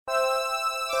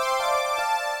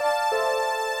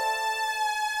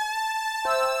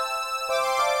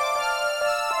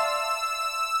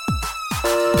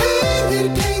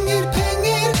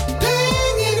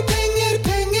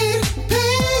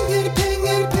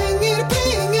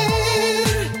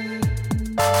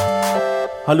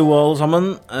Hallo alle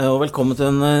sammen, og velkommen til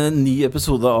en ny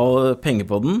episode av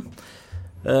Pengepodden.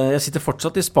 Jeg sitter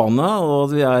fortsatt i Spania,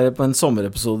 og vi på en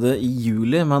sommerepisode i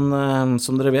juli, men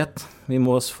som dere vet, vi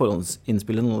må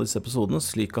forhåndsinnspille noen av disse episodene,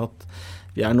 slik at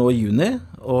vi nå i juni,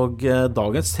 og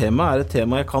dagens tema et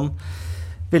tema jeg kan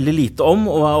veldig lite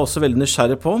om, og også veldig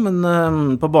nysgjerrig på,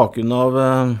 men på bakgrunn av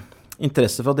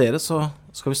interesse fra dere, så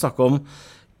skal vi snakke om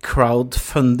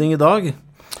crowdfunding i dag.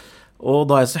 Og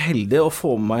da jeg så heldig å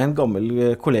få med meg en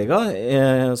gammel kollega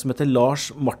som heter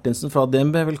Lars Martinsen fra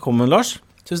DNB. Velkommen, Lars.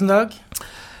 Tusen takk.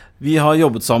 Vi har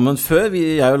jobbet sammen før.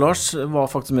 Jeg og Lars var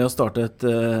faktisk med å starte et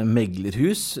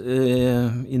meglerhus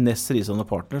i Ness Risan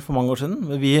 & Partner for mange år siden.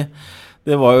 Men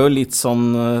det var jo litt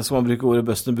sånn, skal man bruke ordet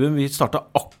bust and boom, vi startet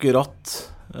akkurat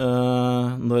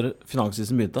når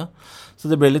finanskrisen begynte. Så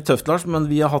det ble litt tøft, Lars, men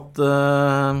vi har hatt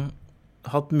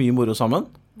mye moro sammen.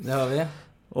 Det har vi.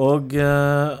 Og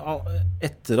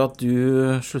etter at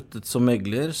du sluttet som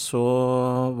megler, så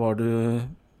var du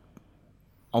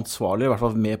ansvarlig, i hvert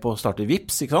fall med på å starte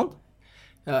Vipps, ikke sant?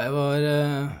 Ja,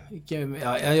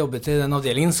 jeg jobbet i den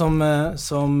avdelingen som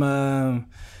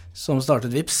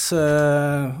startet Vipps,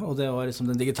 og det var liksom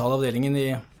den digitale avdelingen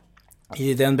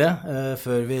i DNB,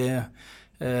 før vi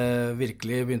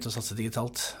virkelig begynte å satse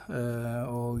digitalt,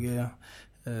 og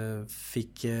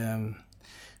fikk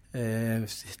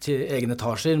til egne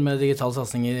etasjer med digital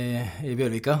satsing i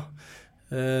Bjørvika.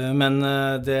 Men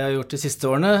det jeg har gjort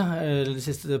de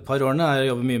siste par årene å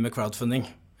jobbe mye med crowdfunding.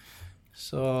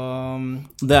 Så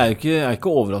det jeg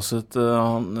ikke overrasket,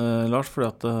 Lars, fordi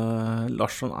at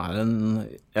Larsson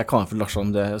jeg kan for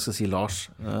Larsson, det jeg skal si Lars,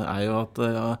 jo at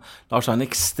Lars en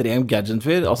ekstrem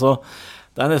gadget-fyr. Altså,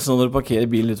 det nesten når du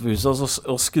parkerer bilen utenfor huset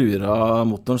og skrur av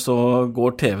motoren, så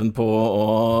går TV-en på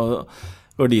og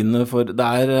gardinene for det du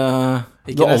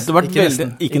har alltid vært veldig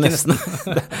ikke nesten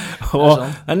og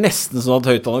det nesten sånn at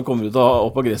høyttalerne kommer ut og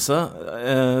opp av gresset.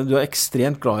 Du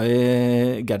ekstremt glad i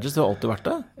gadgets. Du har alltid vært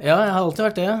det? Ja, jeg har alltid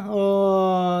vært det, og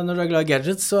når du glad i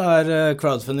gadgets så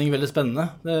crowdfunding veldig spennende.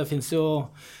 Det finnes jo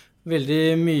veldig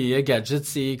mye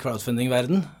gadgets i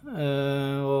crowdfunding-verden,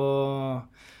 og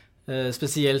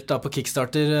spesielt da på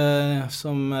Kickstarter,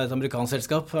 som et amerikansk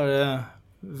selskap, det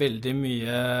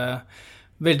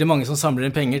veldig mange som samler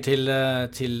inn penger til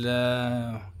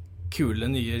kule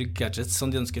nye gadgets som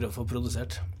de ønsker å få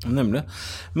produsert. Nemlig.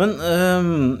 Men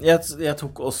jeg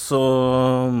tok også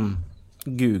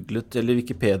googlet eller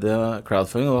Wikipedia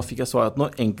crowdfunding, og da fikk jeg svar at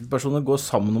når enkeltpersoner går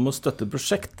sammen om å støtte et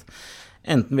prosjekt,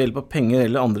 enten ved hjelp av penger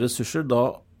eller andre ressurser,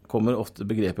 da kommer ofte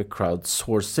begrepet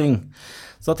crowdsourcing.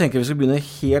 Så da tenker jeg vi skal begynne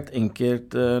helt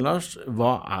enkelt, Lars.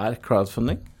 Hva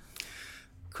crowdfunding?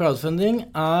 Crowdfunding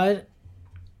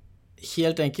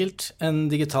helt enkelt en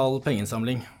digital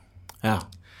pengeinnsamling. Ja.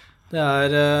 Du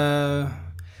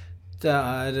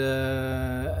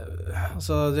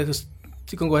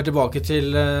kan gå helt tilbake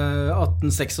til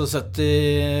 1876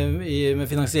 med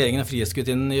finansieringen av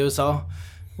Frihetsgudtinnen i USA,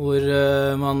 hvor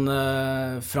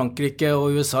Frankrike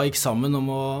og USA gikk sammen om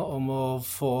å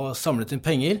få samlet inn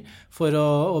penger for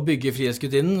å bygge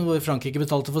Frihetsgudtinnen, hvor Frankrike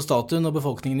betalte for statuen og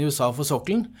befolkningen i USA for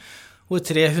sokkelen, hvor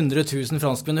 300 000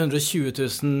 franskmenn og 120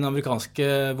 000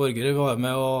 amerikanske borgere var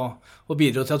med og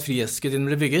bidro til at Frihetsgudinnen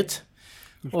ble bygget.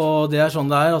 Og det sånn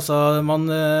det altså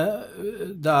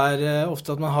det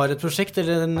ofte at man har et prosjekt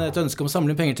eller et ønske om å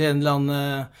samle penger til en eller annen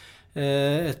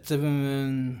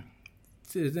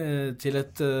til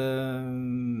et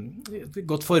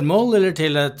godt formål, eller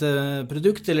til et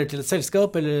produkt, eller til et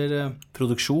selskap, eller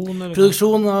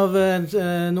produksjon av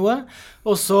noe.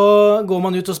 Og så går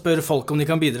man ut og spør folk om de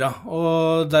kan bidra,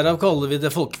 og derav kaller vi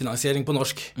det folkefinansiering på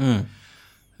norsk.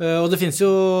 Og det finnes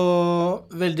jo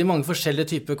veldig mange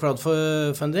forskjellige typer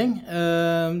crowdfunding.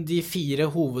 De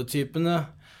 4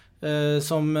 hovedtypene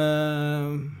som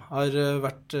har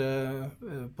vært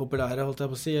populære, holdt jeg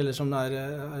på å si, eller som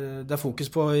det fokus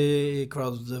på i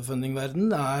crowdfunding-verden,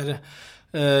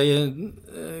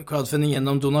 crowdfunding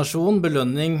gjennom donasjon,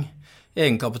 belønning,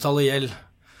 egenkapital og gjeld.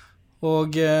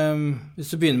 Og hvis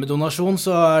du begynner med donasjon,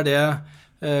 så det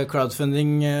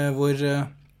crowdfunding hvor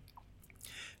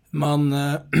man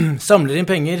samler inn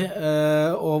penger,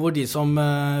 og hvor de som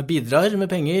bidrar med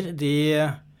penger, de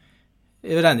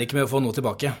regner ikke med å få noe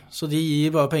tilbake. Så de gir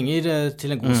bare penger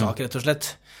til en god sak, rett og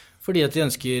slett. Fordi at de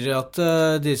ønsker at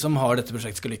de som har dette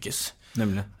prosjektet skal lykkes.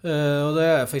 Nemlig. Og det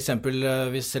for eksempel,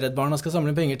 hvis Redd Barna skal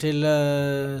samle penger til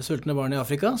sultne barn i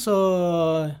Afrika, så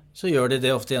gjør de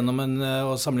det ofte gjennom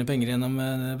å samle penger gjennom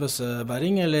en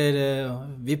bøssebæring, eller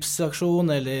Vipps-aksjon,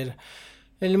 eller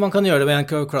Eller man kan gjøre det ved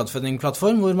en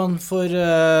crowdfunding-plattform, hvor man får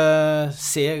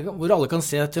hvor alle kan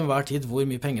se til enhver tid hvor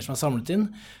mye penger som er samlet inn,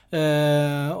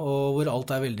 og hvor alt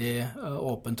er veldig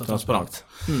åpent og transparent.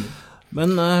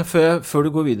 Men før du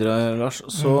går videre, Lars,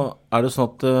 så er det sånn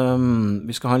at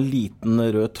vi skal ha en liten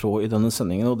rød tråd i denne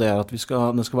sendingen, og det er at den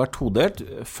skal være todelt.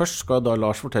 Først skal da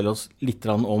Lars fortelle oss litt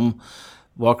om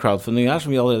hva crowdfunding er,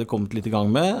 som vi allerede kommet litt i gang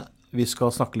med. Vi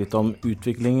skal snakke litt om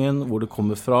utviklingen, hvor det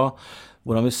kommer fra,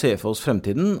 hvordan vi ser for oss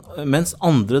fremtiden. Mens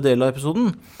andre del av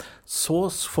episoden, så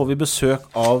får vi besøk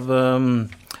av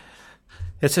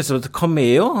et selskap heter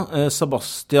Cameo,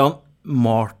 Sebastian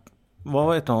hva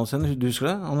var etternavnet sin? Du husker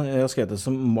det? Jeg har skrevet det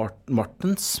som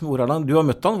Martens. Hvor er han? Du har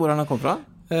møtt han. Hvor er han kommet fra?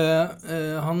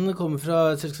 Han kommer fra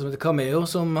et selskap som heter Cameo,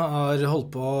 som har holdt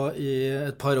på i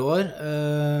et par år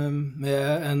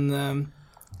med en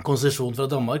konsesjon fra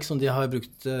Danmark som de har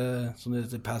brukt som det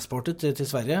heter passportet til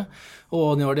Sverige,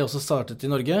 og nå har de også startet i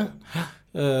Norge.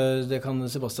 Det kan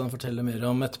Sebastian fortelle mer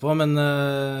om etterpå, men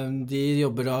de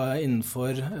jobber da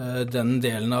innenfor den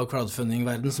delen av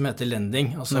crowdfunding-verden som heter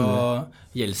lending, altså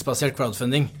gjeldsbasert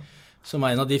crowdfunding, som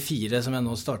er en av de 4 som jeg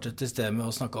nå startet i sted med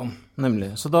å snakke om. Nemlig.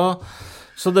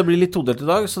 Så det blir litt todelt i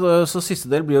dag, så siste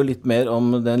del blir jo litt mer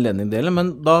om den lending-delen,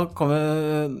 men da kan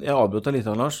jeg avbryte deg litt,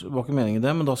 Lars, det var ikke meningen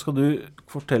det, men da skal du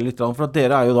fortelle litt, for at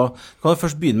dere er jo da, kan du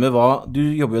først begynne med hva, du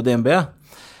jobber jo i DNB,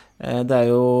 det er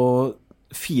jo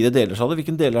 4 deler, sa du,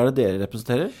 hvilken deler er det dere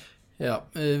representerer? Ja,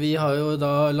 vi har jo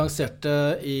da lansert det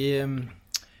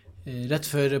rett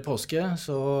før påske,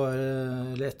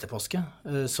 eller etter påske,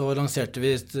 så lanserte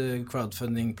vi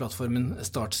crowdfunding-plattformen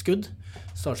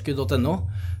startskudd.no,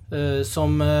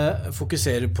 som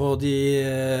fokuserer på de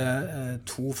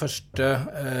 2 første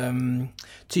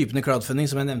typene crowdfunding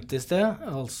som jeg nevnte i sted,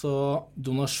 altså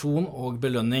donasjon og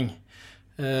belønning.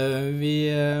 Vi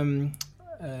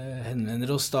henvender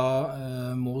oss da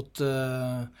mot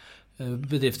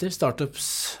bedrifter, startups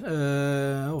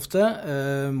ofte,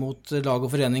 mot lag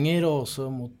og foreninger og også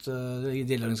mot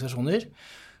ideelle organisasjoner,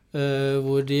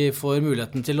 hvor de får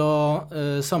muligheten til å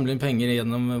samle inn penger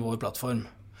gjennom vår plattform.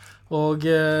 Og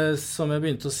som jeg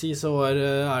begynte å si, så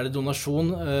er det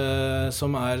donasjon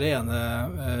som er det ene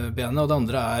benet, og det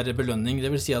andre er belønning.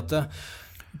 Det vil si at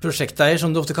prosjekteier,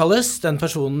 som det ofte kalles, den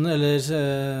personen, eller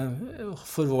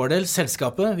for vår del,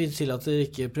 selskapet, vi tillater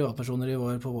ikke privatpersoner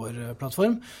på vår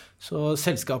plattform, så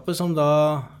selskapet som da,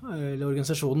 eller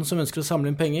organisasjonen som ønsker å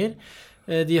samle inn penger,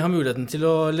 de har muligheten til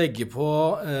å legge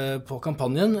på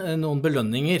kampanjen noen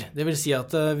belønninger. Det vil si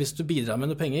at hvis du bidrar med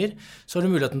noen penger, så har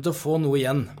du muligheten til å få noe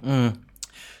igjen.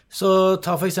 Så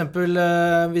ta for eksempel,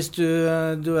 hvis du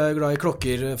er glad i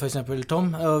klokker, for eksempel,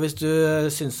 Tom, og hvis du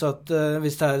synes at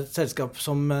hvis det er et selskap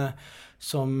som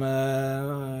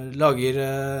lager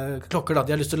klokker, da,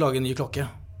 de har lyst til å lage en ny klokke.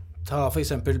 Ta for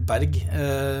eksempel Berg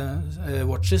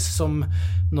Watches, som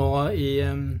nå i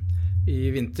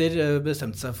vinter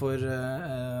bestemte seg for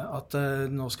at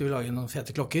nå skal vi lage noen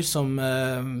fete klokker som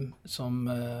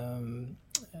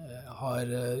har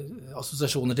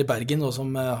assosiasjoner til Bergen, og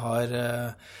som er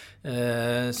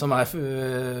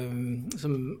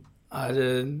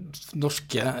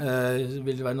norske,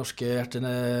 vil være norske hjerter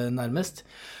nærmest.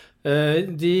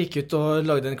 De gikk ut og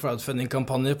lagde en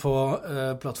crowdfunding-kampanje på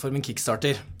plattformen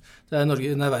Kickstarter. Det er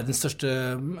verdens største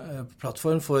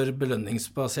plattform for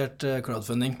belønningsbasert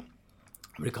crowdfunding.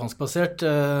 Amerikansk-basert,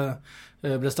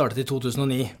 ble startet i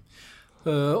 2009.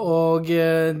 Og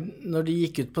når de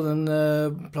gikk ut på den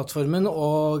plattformen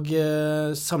og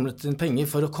samlet inn penger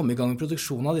for å komme i gang med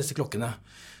produksjonen av disse klokkene,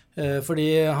 fordi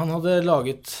han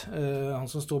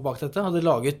som stod bak dette, hadde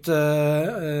laget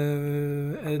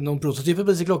noen prototyper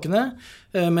på disse klokkene,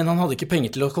 men han hadde ikke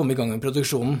penger til å komme i gang med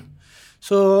produksjonen.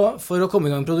 Så for å komme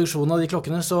i gang med produksjonen av de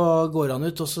klokkene, så går han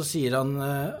ut og så sier han,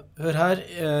 hør her,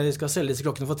 jeg skal selge disse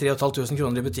klokkene for 3.500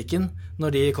 kroner i butikken når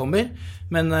de kommer,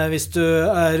 men hvis du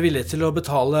er villig til å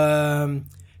betale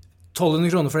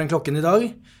 1.200 kroner for den klokken i dag,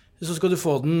 så skal du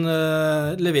få den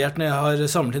levert når jeg har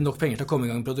samlet inn nok penger til å komme i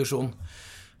gang med produksjon.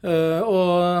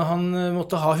 Og han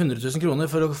måtte ha 100 000 kroner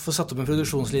for å få satt opp en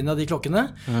produksjonslinje av de klokkene.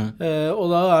 Og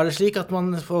da er det slik at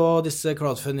man på disse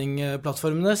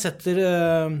crowdfunding-plattformene setter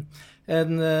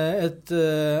et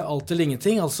alt eller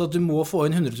ingenting, altså du må få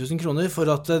inn 100 000 kroner for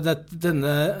at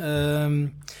denne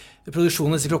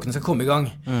produksjonen av disse klokkene skal komme i gang.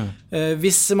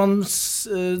 Hvis man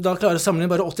da klarer å samle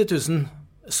inn bare 80 000,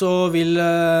 så vil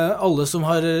alle som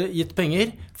har gitt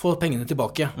penger få pengene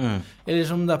tilbake. Eller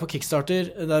som det er på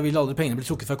Kickstarter, der vil aldri pengene bli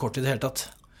trukket fra kortet i det hele tatt.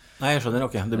 Nei, jeg skjønner,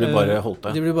 ok. Det blir bare holdt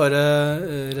det. De blir bare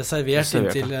reservert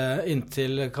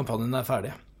inntil kampanjen er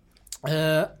ferdig.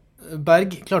 Berg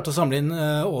klarte å samle inn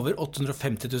over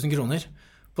 850 000 kroner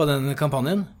på den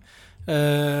kampanjen.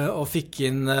 og fikk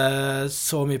inn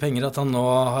så mye penger at han nå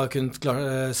har kunnet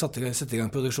sette i gang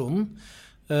produksjonen,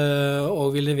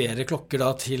 og vil levere klokker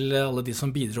da til alle de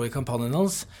som bidrar i kampanjen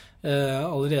hans,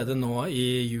 allerede nå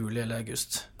i juli eller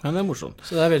august. Ja, det morsomt.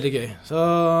 Så det veldig gøy. Så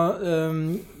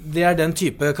det den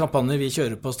type kampanjer vi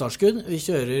kjører på Startskudd. Vi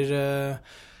kjører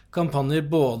kampanjer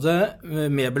både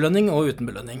med belønning og uten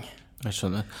belønning. Jeg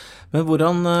skjønner. Men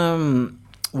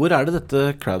hvor det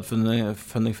dette crowdfunding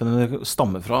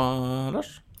stammer fra,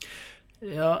 Lars?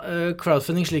 Ja,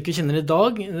 crowdfunding slik vi kjenner i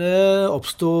dag, det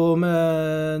oppstod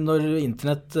når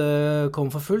internett kom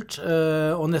for fullt,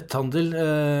 og netthandel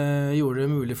gjorde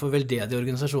det mulig for veldedige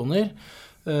organisasjoner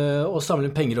å samle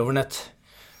inn penger over nett.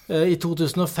 I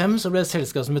 2005 så ble et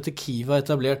selskap som heter Kiva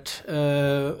etablert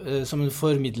som en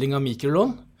formidling av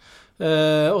mikrolån.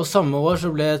 Og samme år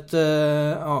så ble et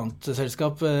annet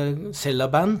selskap,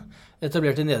 Cellaban,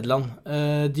 etablert i Nederland.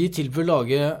 De tilbød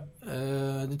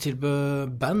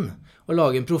band å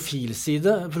lage en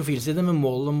profilside med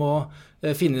mål om å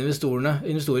finne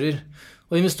investorer.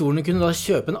 Og investorene kunne da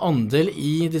kjøpe en andel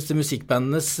i disse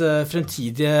musikkbandenes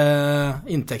fremtidige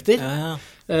inntekter. Ja.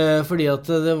 Fordi at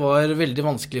det var veldig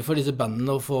vanskelig for disse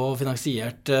bandene å få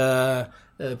finansiert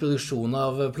produksjon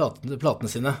av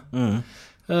platene sine.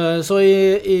 Så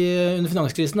under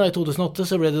finanskrisen i 2008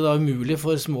 så ble det da umulig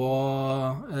for små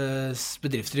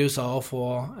bedrifter i USA å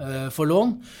få lån,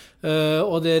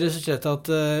 og det resulterte at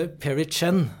Perry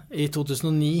Chen i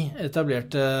 2009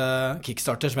 etablerte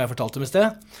Kickstarter, som jeg fortalte om i sted,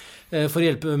 for å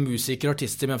hjelpe musikere og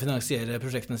artister med å finansiere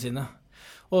prosjektene sine.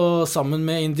 Og sammen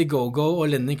med Indiegogo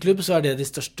og Lending Club så det de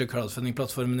største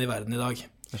crowdfunding-plattformene i verden i dag.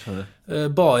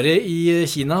 Bare i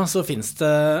Kina så finnes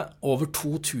det over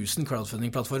 2000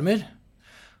 crowdfunding-plattformer,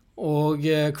 og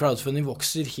crowdfunding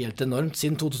vokser helt enormt.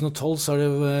 Siden 2012 så har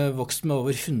det vokst med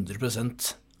over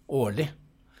 100% årlig.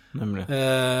 Nemlig.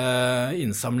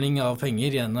 Innsamling av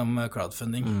penger gjennom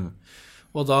crowdfunding.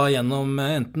 Og da gjennom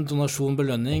enten donasjon,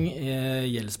 belønning,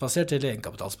 gjeldsbasert eller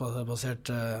egenkapitalsbasert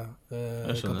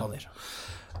kampanjer.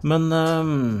 Men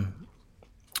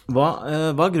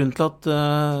hva grunnen til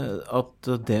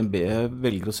at DNB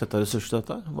velger å sette ressurser til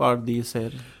dette? Hva det de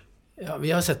ser? Ja,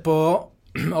 vi har sett på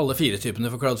alle 4 typene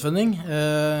for crowdfunding,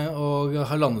 og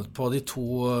har landet på de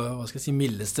 2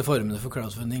 mildeste formene for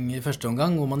crowdfunding i første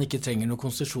omgang, hvor man ikke trenger noen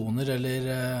konsesjoner eller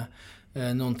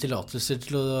noen tillatelser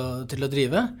til å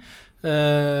drive.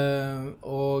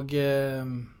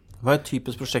 Hva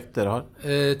typisk prosjekt dere har?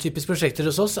 Typisk prosjekter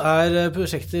hos oss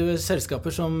prosjekter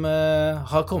selskaper som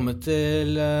har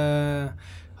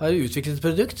utviklet et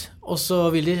produkt, og så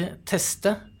vil de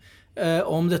teste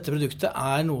om dette produktet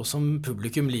noe som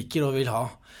publikum liker og vil ha.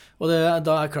 Og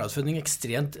da crowdfunding en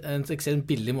ekstremt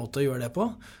billig måte å gjøre det på,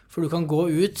 for du kan gå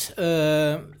ut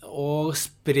og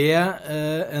spre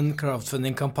en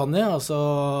crowdfunding-kampanje, altså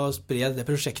spre det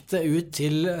prosjektet ut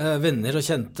til venner og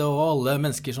kjente og alle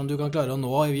mennesker som du kan klare å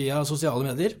nå via sosiale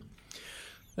medier.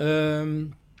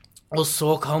 Og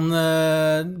så kan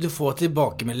du få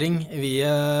tilbakemelding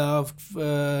via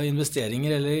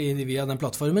investeringer eller via den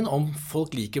plattformen om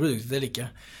folk liker produktet eller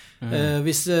ikke.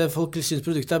 Hvis folk synes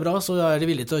produktet bra, så de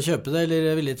villige til å kjøpe det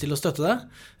eller villige til å støtte det,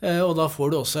 og da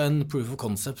får du også en proof of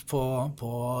concept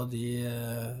på de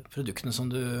produktene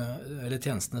eller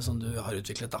tjenestene som du har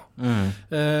utviklet da.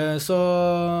 Så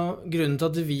grunnen til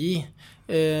at vi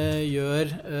gjør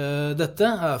dette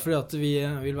fordi at vi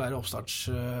vil være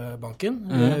oppstartsbanken.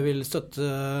 Vi vil støtte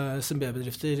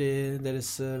SMB-bedrifter i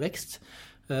deres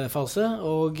vekstfase,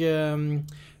 og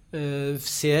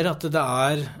ser at det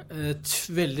et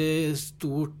veldig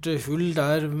stort hull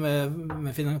der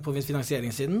på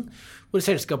finansieringssiden, hvor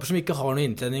selskaper som ikke har noe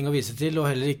inntjening å vise til, og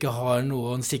heller ikke har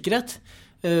noen sikkerhet,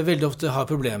 veldig ofte har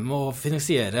problemer med å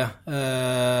finansiere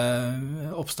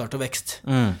oppstart og vekst.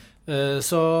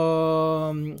 Så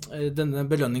denne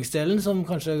belønningsdelen, som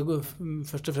kanskje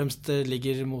først og fremst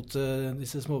ligger mot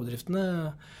disse småbedriftene,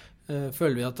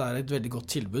 føler vi at det et veldig godt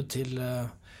tilbud til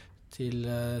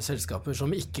selskaper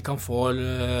som ikke kan få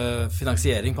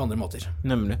finansiering på andre måter.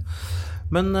 Nemlig.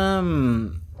 Men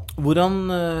hvordan,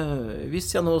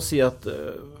 hvis jeg nå sier at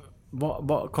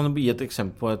kan du gi et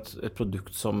eksempel på et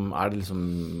produkt som det liksom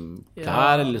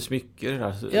klær eller smykker?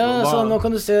 Ja, så nå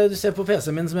kan du se på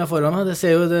PC-en min som jeg har foran meg. Det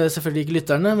ser jo selvfølgelig ikke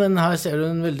lytterne, men her ser du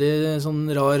en veldig sånn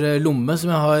rar lomme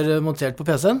som jeg har montert på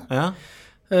PC-en. Ja.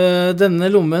 Denne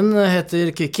lommen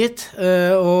heter Quickit,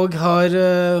 og har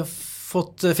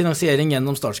fått finansiering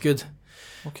gjennom Startskudd.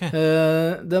 Okay.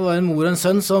 Det var en mor og en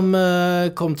sønn som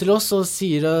kom til oss og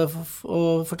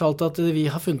fortalte at vi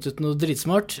har funnet ut noe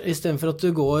dritsmart, i stedet for at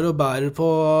du går og bærer på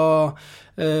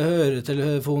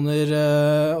høretelefoner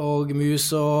og mus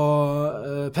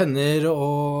og penner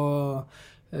og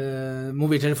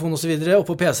mobiltelefon og så videre, og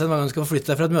på PC-en hver gang du skal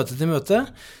forflytte deg fra et møte til møte,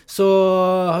 så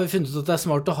har vi funnet ut at det er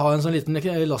smart å ha en sånn liten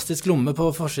elastisk lomme på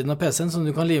forsiden av PC-en som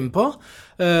du kan lime på,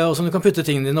 og som du kan putte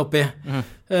tingene dine oppi.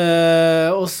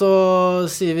 Og så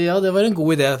sier vi, ja, det var en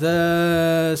god idé, det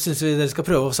synes vi dere skal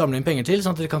prøve å samle inn penger til,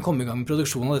 sånn at dere kan komme i gang med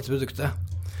produksjonen av dette produktet.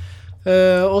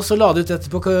 Og så la det ut dette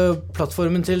på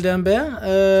plattformen til DNB,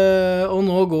 og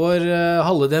nå går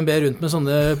halve DNB rundt med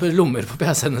sånne lommer på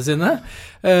PC-ene sine,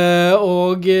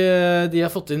 og de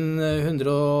har fått inn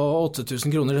 108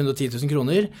 000 kroner, 110 000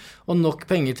 kroner, og nok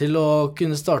penger til å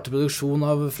kunne starte produksjon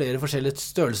av flere forskjellige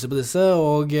størrelser på disse,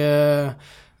 og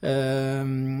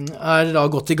er da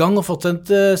gått i gang og fått et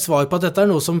svar på at dette er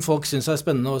noe som folk synes er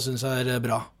spennende og synes er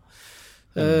bra.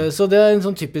 Så det er en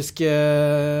sånn typisk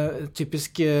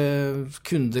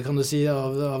kunde, kan du si,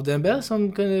 av DNB,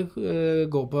 som kan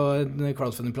gå på en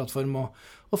crowdfunding-plattform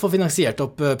og få finansiert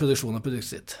opp produksjonen av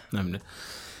produktet sitt. Nemlig.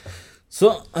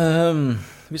 Så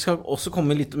vi skal også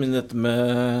komme litt om dette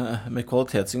med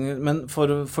kvalitetssikring, men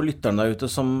for lytterne der ute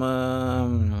som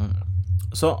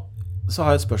så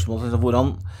har jeg et spørsmål,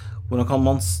 hvordan kan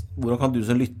du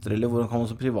som lytter, eller hvordan kan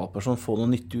man som privatperson få noe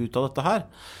nyttig ut av dette her?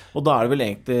 Og da er det vel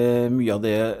egentlig mye av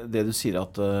det du sier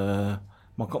at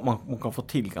man kan få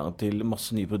tilgang til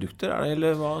masse nye produkter, er det,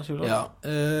 eller hva sier du? Ja,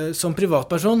 som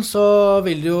privatperson så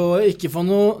vil du jo ikke få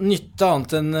noe nytte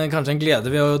annet enn kanskje en glede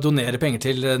ved å donere penger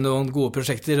til noen gode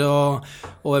prosjekter og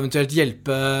eventuelt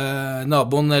hjelpe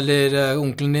naboen eller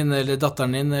onkelen din eller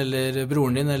datteren din eller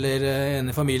broren din eller en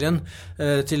i familien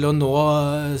til å nå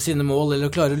sine mål eller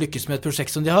å klare å lykkes med et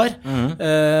prosjekt som de har.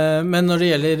 Men når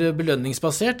det gjelder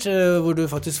belønningsbasert, hvor du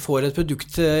faktisk får et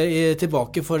produkt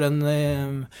tilbake for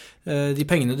de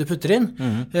pengene du putter inn,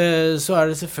 så er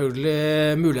det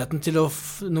selvfølgelig muligheten til å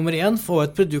nummer 1 få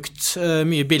et produkt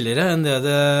mye billigere enn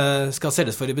det skal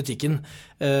selges for i butikken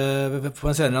på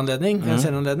en senere anledning.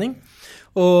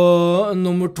 Og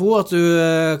nummer 2, at du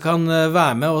kan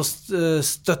være med og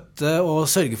støtte og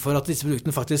sørge for at disse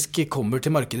produktene faktisk kommer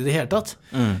til markedet i det hele tatt.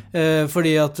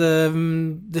 Fordi at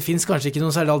det finnes kanskje ikke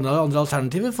noen særlig andre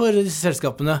alternativer for disse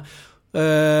selskapene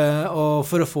og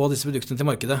for å få disse produktene til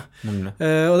markedet.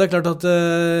 Og det er klart at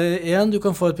 1, du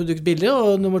kan få et produkt billig,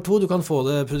 og nummer 2, du kan få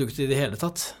det produktet i det hele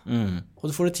tatt. Og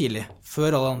du får det tidlig,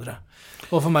 før alle andre.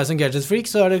 Og for meg som gadget freak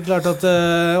så er det klart at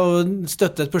å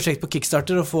støtte et prosjekt på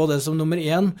Kickstarter og få det som nummer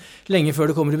 1 lenge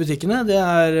før det kommer i butikkene, det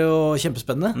er jo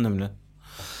kjempespennende. Nemlig.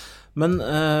 Men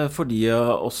for de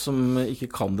av oss som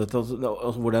ikke kan dette,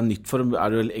 hvor det er nytt for dem,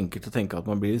 er det vel enkelt å tenke at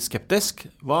man blir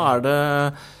skeptisk. Hva er det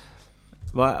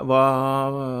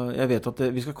jeg vet at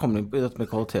vi skal komme inn på dette med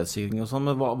kvalitetssikring og sånn,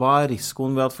 men hva er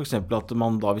risikoen ved at for eksempel at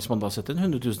hvis man da setter inn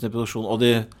 100 000 i produksjon, og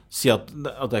de sier at det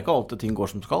er ikke alltid ting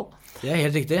går som det skal? Det er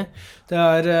helt riktig. Det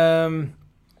er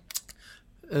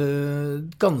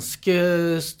ganske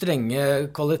strenge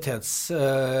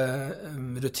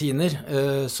kvalitetsrutiner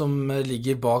som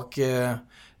ligger bak i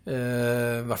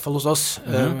hvert fall hos oss.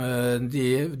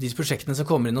 De prosjektene som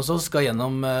kommer inn hos oss skal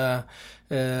gjennom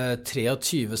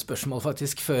 23 spørsmål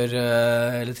faktisk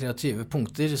eller 23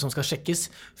 punkter som skal sjekkes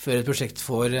før et prosjekt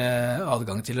får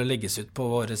adgang til å legges ut på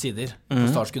våre sider på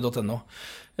startskudd.no.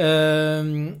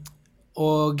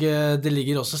 Og det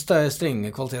ligger også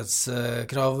strenge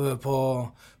kvalitetskrav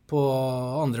på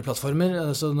andre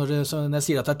plattformer. Så når jeg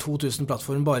sier at det er 2000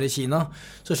 plattformer bare i Kina,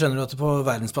 så skjønner du at på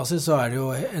verdensbasis så er det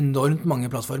jo enormt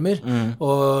mange plattformer,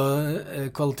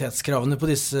 og kvalitetskravene på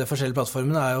disse forskjellige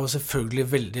plattformene er jo selvfølgelig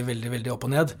veldig, veldig, veldig opp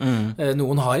og ned.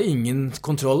 Noen har ingen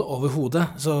kontroll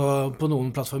overhodet, så på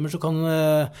noen plattformer så kan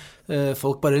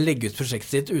folk bare legge ut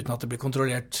prosjektet sitt uten at det blir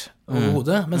kontrollert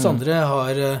overhodet, mens andre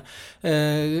har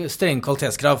strenge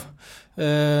kvalitetskrav.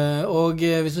 Og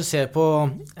hvis du ser på,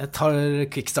 jeg tar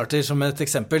Kickstarter som et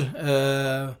eksempel,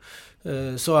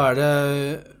 så er det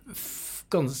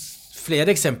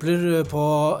flere eksempler på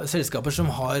selskaper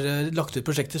som har lagt ut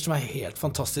prosjekter som er helt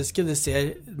fantastiske. Det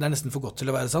er nesten for godt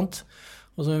til å være sant.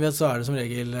 Og som vi vet så er det som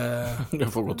regel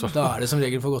da er det som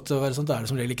regel for godt til å være sant, da er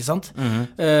det som regel ikke sant.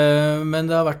 Men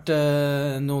det har vært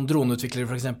noen droneutviklere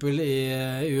for eksempel i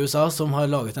USA som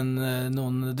har laget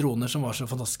noen droner som var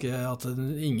så fantastiske at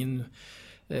ingen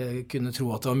kunne tro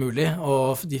at det var mulig,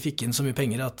 og de fikk inn så mye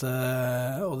penger og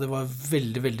det var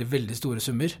veldig, veldig, veldig store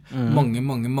summer,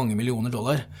 mange millioner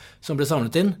dollar som ble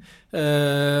samlet inn,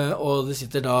 og det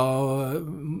sitter da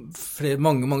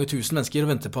mange tusen mennesker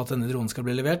og venter på at denne dronen skal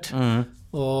bli levert,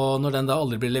 og når den da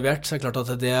aldri blir levert, så er det klart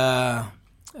at det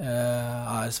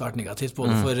er svært negativt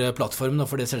både for plattformen og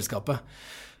for det selskapet.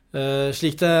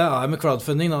 Slik det er med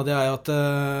crowdfunding da, det er at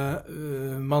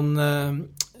man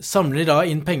samler da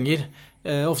inn penger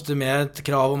ofte med et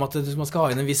krav om at man skal ha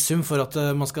inn en viss sum for at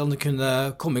man skal kunne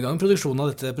komme i gang med produksjonen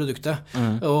av dette produktet.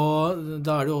 Og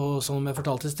da det jo, som jeg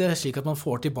fortalte i sted, slik at man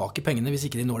får tilbake pengene hvis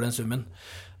ikke de når den summen.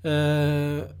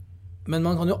 Men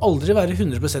man kan jo aldri være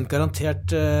 100%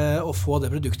 garantert å få det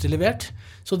produktet levert,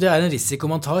 så det en risiko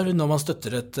man tar når man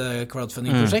støtter et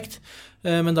crowdfunding-prosjekt.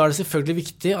 Men da det selvfølgelig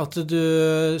viktig at du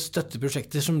støtter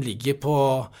prosjekter som ligger på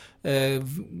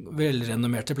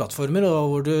velrenommerte plattformer, og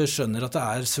hvor du skjønner at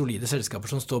det solide selskaper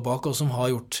som står bak, og som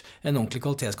har gjort en ordentlig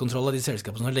kvalitetskontroll av de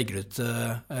selskapene som legger ut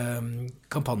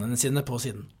kampanjene sine på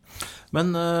siden.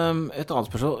 Men et annet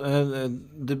spørsmål,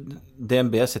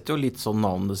 DNB setter jo litt sånn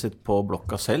navnet sitt på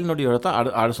blokka selv når de gjør dette.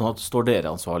 Er det sånn at står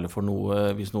dere ansvarlig for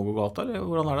noe hvis noe går galt, eller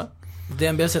hvordan det?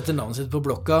 DNB setter navnet sitt på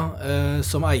blokka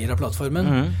som eier av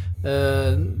plattformen.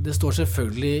 Det står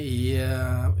selvfølgelig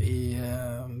i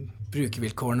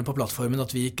brukervilkårene på plattformen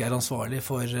at vi ikke ansvarlig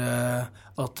for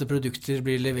at produkter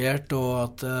blir levert, og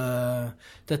at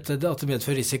det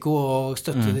medfører risiko å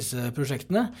støtte disse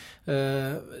prosjektene.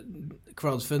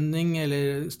 Crowdfunding,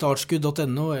 eller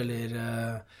startskudd.no,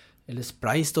 eller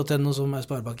Spleis.no, som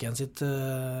Sparebank1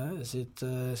 sin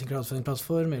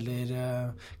crowdfunding-plattform, eller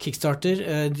Kickstarter.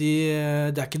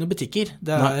 Det ikke noen butikker.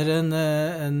 Det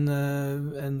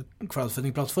en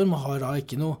crowdfunding-plattform, og har da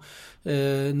ikke noe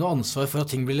ansvar for at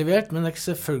ting blir levert, men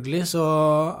selvfølgelig så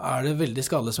det veldig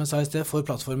skadelig, som jeg sa i sted, for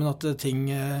plattformen at ting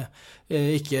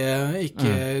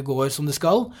ikke går som det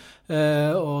skal,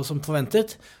 og som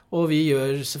forventet. Og vi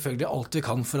gjør selvfølgelig alt vi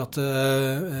kan for at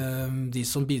de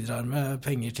som bidrar med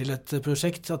penger til et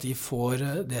prosjekt, at de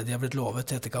får det de har blitt lovet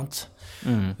til etterkant.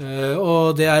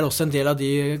 Og det også en del av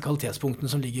de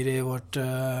kvalitetspunktene som ligger i vårt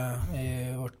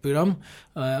program,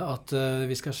 at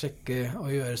vi skal sjekke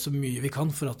og gjøre så mye vi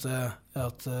kan for at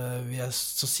vi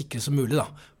så sikre som mulig da,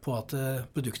 på at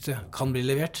produktet kan bli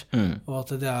levert, og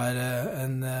at det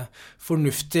en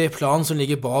fornuftig plan som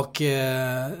ligger bak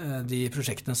de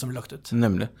prosjektene som blir lagt ut.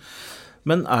 Nemlig.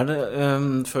 Men det,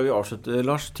 før vi avslutter,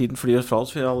 Lars, tiden flyr fra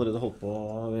oss, vi har allerede holdt på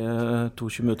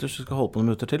 22 minutter, så vi skal holde på noen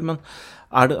minutter til, men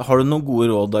har du noen gode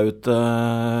råd der ute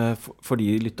for de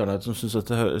lytterne som synes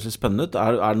dette høres litt spennende ut? Det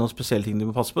noen spesielle ting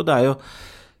de må passe på? Det jo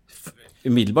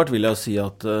umiddelbart vil jeg si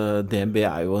at DNB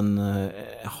jo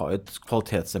har et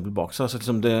kvalitetsstempel bak seg, så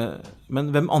liksom men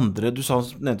hvem andre? Du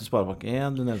nevnte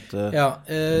Sparebank1, du nevnte... Ja,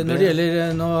 når det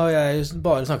gjelder, nå har jeg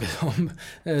bare snakket om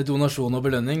donasjon og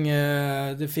belønning.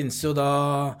 Det finnes jo da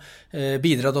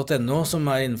bidra.no,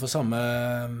 som innenfor samme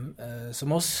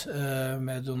som oss,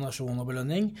 med donasjon og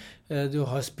belønning. Du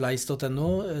har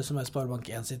Spleis.no, som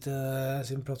Sparebank1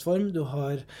 sin plattform. Du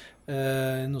har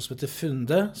noe som heter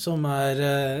Funde, som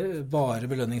bare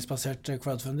belønningsbasert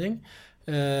crowdfunding.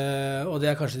 Og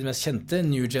det kanskje de mest kjente.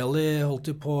 New Jelly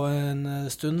holdt jo på en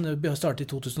stund. Det startet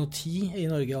i 2010 i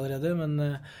Norge allerede, men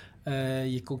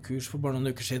gikk konkurs for bare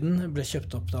noen uker siden. Ble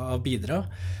kjøpt opp da av Bidra.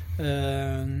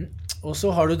 Og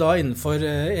så har du da innenfor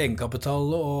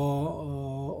egenkapital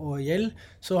og gjeld,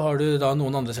 så har du da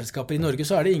noen andre selskaper. I Norge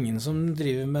så det ingen som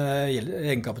driver med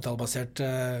egenkapitalbasert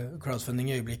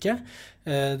crowdfunding i øyeblikket.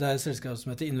 Det et selskap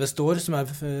som heter Investor, som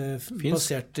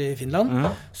basert i Finland,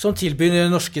 som tilbyr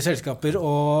norske selskaper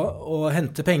å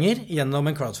hente penger gjennom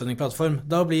en crowdfunding-plattform.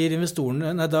 Da blir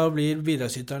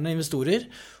bidragsyterne investorer,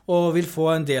 og vil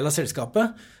få en del av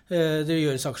selskapet. Det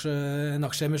gjøres en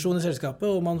aksjeemisjon i selskapet,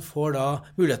 og man får da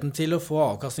muligheten til å få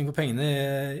avkastning på pengene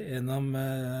gjennom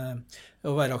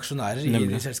å være aksjonærer i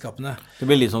de selskapene. Det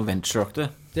blir litt sånn venture-aktig.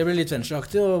 Det blir litt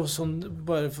venture-aktig, og sånn,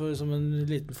 bare som en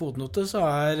liten fotnote, så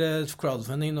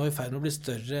crowdfunding nå i ferd med å bli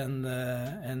større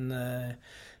enn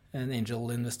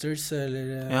angel investors,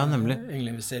 eller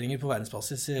engleinvesteringer på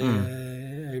verdensbasis i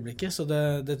øyeblikket, så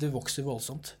det vokser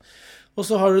voldsomt. Og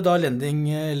så har du da lending,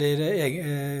 eller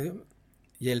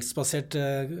gjeldsbasert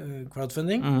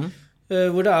crowdfunding,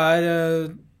 hvor det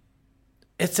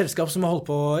et selskap som har holdt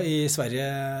på i Sverige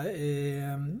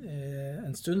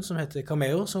en stund, som heter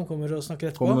Cameo, som kommer og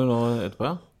snakker etterpå. Kommer nå etterpå,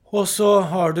 ja. Og så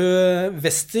har du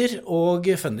Vester og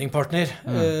Fundingpartner,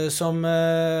 som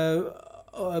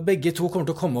begge to kommer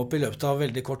til å komme opp i løpet av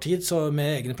veldig kort tid, så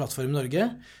med egen plattform i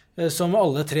Norge, som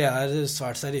alle tre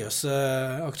svært seriøse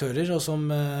aktører, og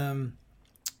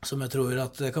som jeg tror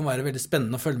at det kan være veldig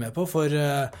spennende å følge med på for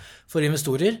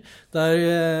investorer.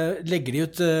 Der legger de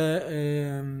ut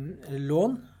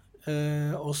lån,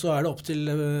 og så det opp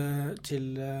til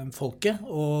folket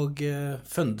å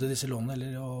funde disse lånene,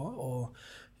 eller å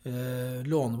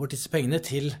låne bort disse pengene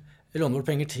låne bort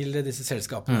penger til disse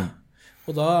selskapene.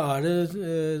 Og da det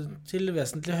til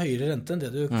vesentlig høyere rente enn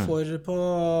det du får på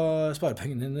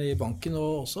sparepengene dine i banken,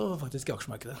 og også faktisk i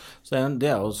aksjemarkedet. Så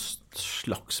det jo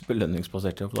slags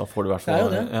belønningsbasert, for da får du I hvert fall... Det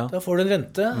jo det. Ja. Da får du en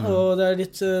rente, og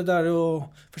det jo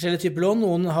forskjellige typer lån.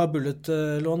 Noen har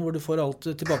bullet-lån hvor du får alt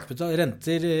tilbakebetalt,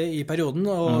 renter I perioden,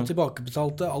 og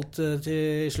tilbakebetalt alt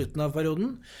til slutten av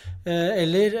perioden.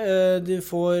 Eller du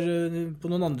får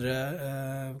på noen andre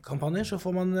kampanjer, så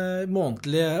får man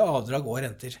månedlige avdrag og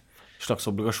renter. Slags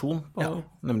obligasjon,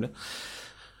 nemlig.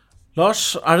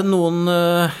 Lars, det noen...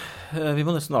 vi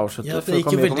må nesten avslutte. Ja, det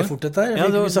gikk jo veldig fort dette her. Jeg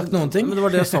fikk ikke sagt noen ting. Men det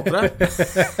var det jeg sa til deg.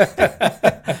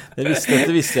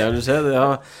 Dette visste jeg ville skje.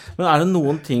 Men det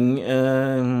noen ting...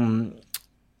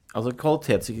 altså,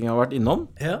 kvalitetssikring har vært innom.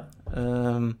 Ja.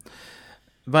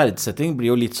 Verdsetting blir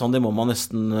jo litt sånn, det må man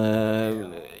nesten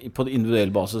på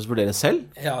individuell basis vurdere selv.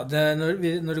 Ja,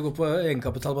 når du går på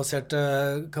egenkapitalbaserte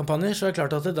kampanjer, så det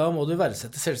klart at da må du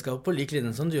verdsette selskapet på lik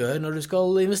linje som du gjør når du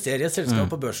skal investere I et selskap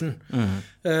på børsen.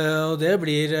 Og det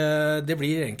blir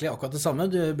egentlig akkurat det samme.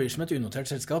 Det blir som et unotert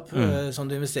selskap som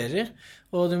du investerer I,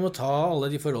 og du må ta alle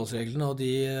de forholdsreglene og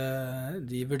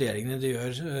de vurderingene du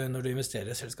gjør når du investerer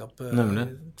I et selskap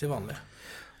til vanlig.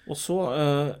 Og så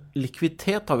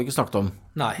likviditet har vi ikke snakket om.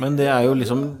 Nei. Men det jo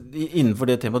liksom, innenfor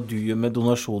det temaet du gjør med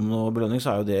donasjon og belønning,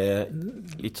 så jo det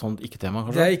litt sånn ikke-tema,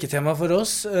 kanskje? Det ikke tema for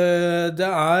oss.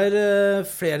 Det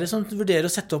flere som vurderer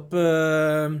å sette opp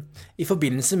I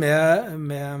forbindelse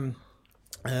med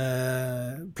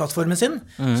plattformen sin,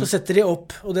 så setter de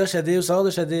opp, og det har skjedd I USA,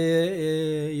 det skjedde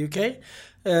I UK,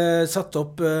 satt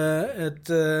opp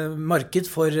et marked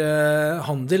for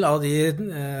handel av de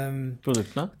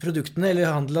produktene eller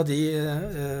handel av de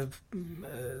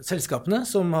selskapene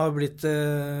som har blitt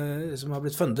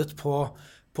fundet på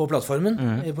plattformen,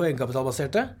 på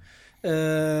egenkapitalbaserte,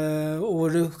 og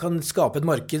hvor du kan skape et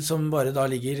marked som bare da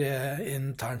ligger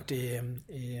internt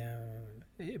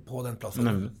på den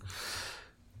plattformen.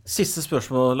 Siste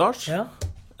spørsmål, Lars. Ja.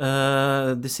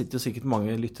 Det sitter jo sikkert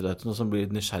mange lyttere der som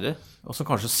blir nysgjerrig, og som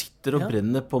kanskje sitter og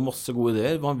brenner på masse gode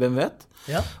ideer, hvem vet?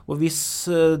 Ja. Og hvis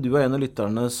du en av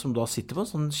lytterne som da sitter på en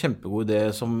sånn kjempegod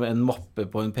idé som en mappe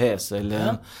på en PC,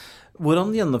 eller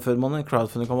hvordan gjennomfører man en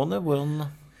crowdfunding-kampanje?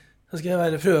 Da skal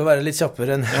jeg prøve å være litt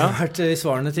kjappere enn jeg har vært I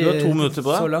svarene til du har 2 minutter på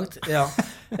det. Så langt. Ja.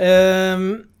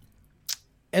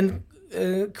 En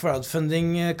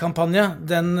crowdfunding-kampanje,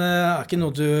 den ikke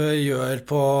noe du gjør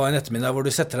på en ettermiddag hvor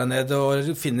du setter deg ned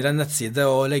og finner en nettside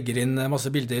og legger inn masse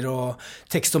bilder og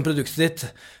tekst om produktet ditt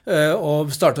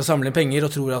og starter å samle inn penger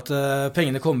og tror at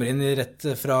pengene kommer inn rett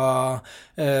fra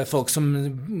folk som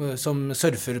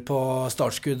surfer på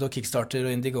Startskudd og Kickstarter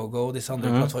og Indiegogo og disse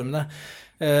andre plattformene.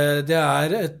 Det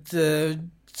et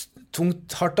tungt,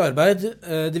 hardt arbeid.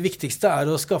 Det viktigste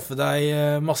å skaffe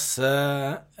deg masse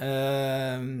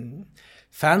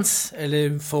fans,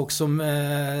 eller folk som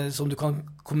du kan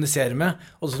kommunisere med,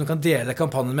 og som du kan dele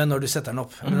kampanjen med når du setter den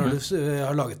opp, eller når du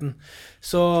har laget den.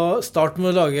 Så start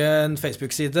med å lage en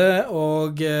Facebook-side,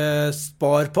 og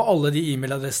spar på alle de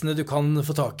e-mailadressene du kan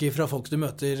få tak I fra folk du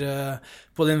møter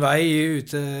på din vei I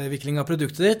utvikling av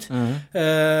produktet ditt,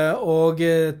 og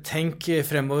tenk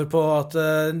fremover på at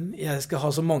jeg skal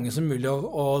ha så mange som mulig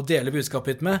å dele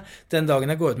budskapet ditt med den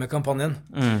dagen jeg går ut med kampanjen.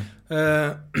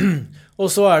 Og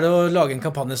så det å lage en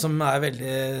kampanje som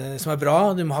som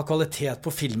bra. Du må ha kvalitet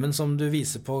på filmen som du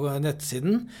viser på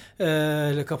nettsiden,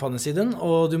 eller kampanjesiden,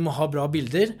 og du må ha bra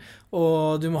bilder,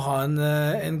 og du må ha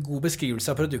en god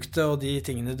beskrivelse av produktet og de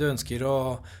tingene du ønsker å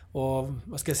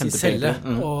hva skal jeg si, selge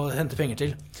og hente penger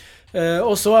til.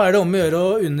 Og så det om å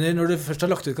gjøre når du først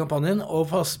har lagt ut kampanjen,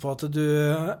 og passe på at du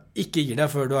ikke gir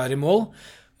deg før du I mål.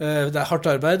 Det hardt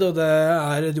arbeid, og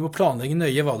du må planlegge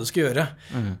nøye hva du skal gjøre.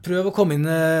 Prøv å komme inn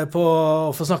og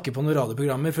få snakke på noen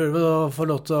radioprogrammer, prøv å få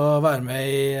lov til å være med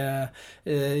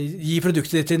gi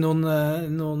produktet ditt til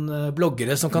noen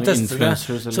bloggere som kan teste det,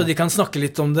 så de kan snakke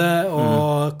litt om det,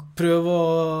 og prøv å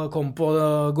komme på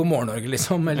God morgen Norge,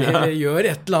 liksom, eller gjør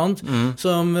et eller annet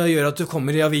som gjør at du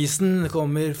kommer I avisen,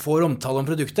 får omtale om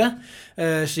produktet,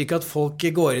 slik at folk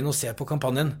går inn og ser på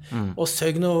kampanjen. Og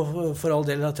sørg nå for all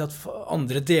del til at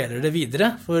andre deler det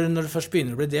videre, for når det først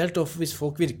begynner å bli delt, og hvis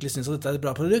folk virkelig synes at dette et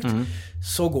bra produkt,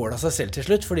 så går det av seg selv til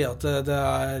slutt, fordi at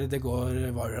det går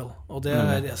viral. Og det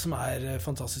det som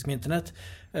fantastisk med internett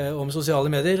og med sosiale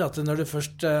medier, at når du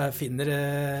først finner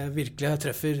virkelig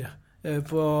treffer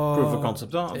på proof of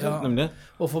concept, nemlig.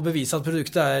 Og får bevise at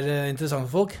produktet interessant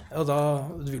for folk, og da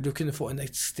vil du kunne få inn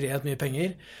ekstremt mye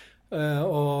penger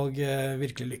og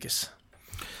virkelig lykkes.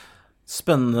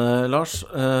 Spennende, Lars.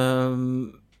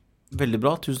 Veldig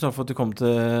bra. Tusen takk for at du kom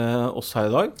til oss her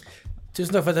I dag.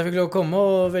 Tusen takk for at jeg fikk lov å komme,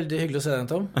 og veldig hyggelig å se deg,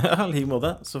 Tom. Ja, like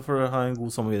måte. Så får du ha en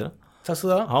god sommer videre. Takk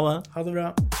skal du ha. Ha det. Ha det bra.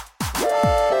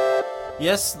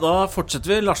 Yes, da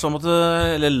fortsetter vi. Lars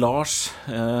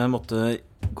måtte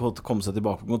komme seg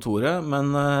tilbake på kontoret, men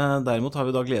derimot har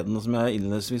vi da gleden, som jeg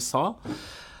innledningsvis sa,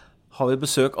 har vi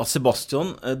besøk av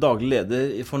Sebastian, daglig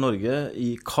leder for Norge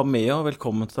i Cameo.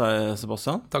 Velkommen til deg,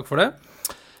 Sebastian. Takk for det.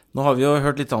 Nå har vi jo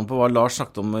hørt litt an på hva Lars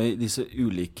snakket om i disse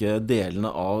ulike delene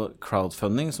av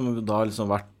crowdfunding, som da har liksom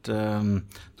vært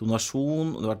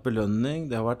donasjon, det har vært belønning,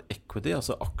 det har vært equity,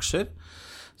 altså aksjer,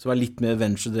 som litt mer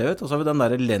venture-drevet. Og så har vi den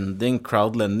der lending,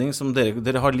 crowdlending, som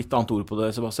dere har litt annet ord på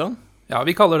det, Sebastian? Ja,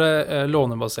 vi kaller det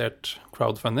lånebasert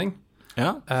crowdfunding.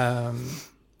 Ja.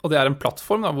 Og det en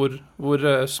plattform da, hvor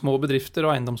små bedrifter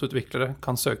og eiendomsutviklere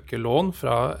kan søke lån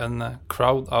fra en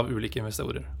crowd av ulike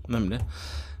investorer. Nemlig.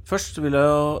 Først vil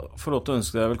jeg få lov til å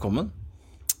ønske deg velkommen.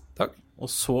 Takk. Og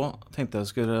så tenkte jeg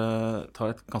skulle ta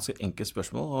et ganske enkelt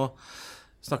spørsmål og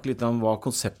snakke litt om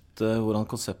hvordan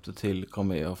konseptet til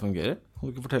Cameo fungerer. Kan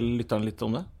du ikke fortelle lytterne litt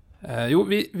om det? Jo,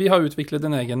 vi har utviklet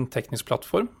en egen teknisk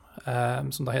plattform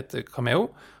som da heter Cameo,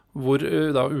 hvor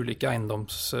da ulike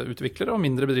eiendomsutviklere og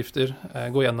mindre bedrifter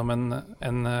går gjennom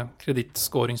en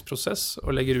kredittskåringsprosess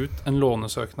og legger ut en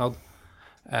lånesøknad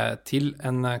til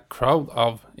en crowd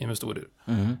av investorer.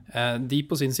 De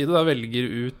på sin side da velger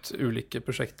ut ulike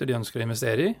prosjekter de ønsker å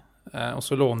investere i, og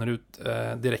så låner ut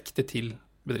direkte til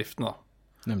bedriftene da,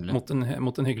 mot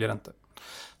en hyggelig rente.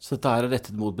 Så dette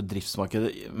rettet mot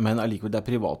bedriftsmarkedet, men allikevel det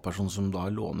privatpersoner som da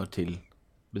låner til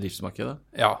bedriftsmarkedet?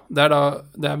 Ja, det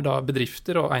da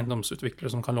bedrifter og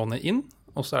eiendomsutviklere som kan låne inn,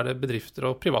 og så det bedrifter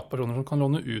og privatpersoner som kan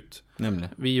låne ut.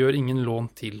 Nemlig. Vi gjør ingen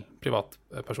lån til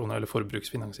privatpersoner eller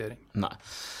forbruksfinansiering. Nei.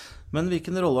 Men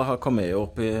hvilken rolle har Cameo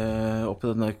oppi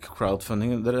denne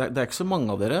crowdfundingen? Det ikke så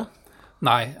mange av dere?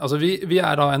 Nei, altså vi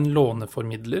da en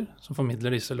låneformidler som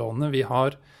formidler disse lånene. Vi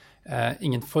har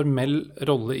ingen formell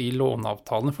rolle i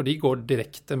låneavtalene, for de går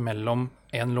direkte mellom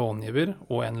en långiver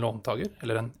og en låntager,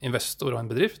 eller en investor og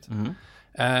en bedrift.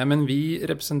 Men vi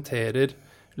representerer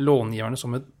långiverne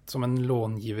som en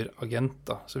långiveragent,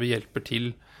 da. Så vi hjelper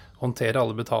til å håndtere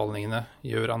alle betalingene,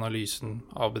 gjør analysen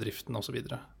av bedriften og så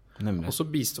videre. Og så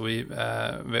bistår vi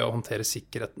ved å håndtere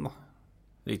sikkerheten, da.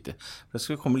 Riktig. Jeg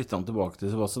skal komme litt tilbake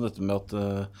til Sebastian, dette med at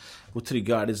hvor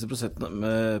trygge disse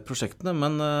prosjektene,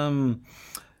 men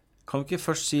kan vi ikke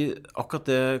først si akkurat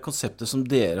det konseptet som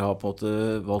dere har på en måte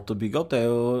valgt å bygge opp? Det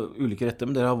jo ulike retter,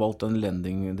 men dere har valgt den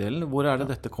lending-delen. Hvor det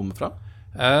dette kommer fra?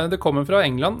 Det kommer fra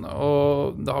England,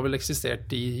 og det har vel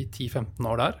eksistert i 10-15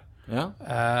 år der. Ja.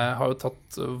 Har jo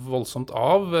tatt voldsomt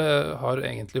av, har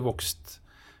egentlig vokst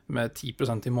med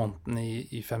 10% i måneden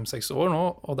i 5-6 år nå,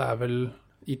 og det vel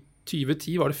i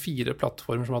 2010 var det 4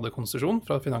 plattformer som hadde konsesjon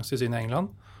fra Finanstilsynet i England,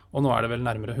 og nå det vel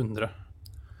nærmere 100.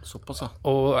 Såpass, ja.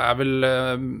 Og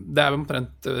det vel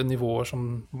omtrent nivåer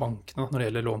som bankene når det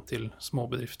gjelder lån til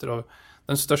småbedrifter, og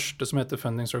den største som heter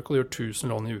Funding Circle gjør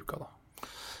 1000 lån i uka da.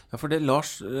 Ja, for det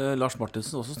Lars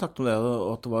Martinsen også snakket om det,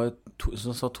 at det var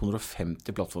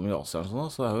 250 plattformer i Asia,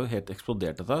 så det jo helt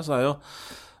eksplodert dette her, så det jo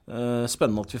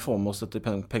spennende at vi får med oss dette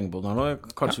pengebåndet her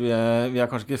nå. Kanskje vi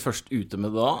kanskje ikke først ute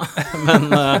med det da, men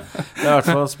det I hvert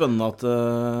fall spennende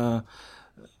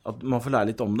at man får lære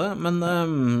litt om det. Men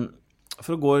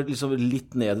for å gå liksom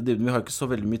litt ned I dybden, vi har ikke så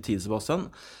veldig mye tid, Sebastian.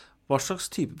 Hva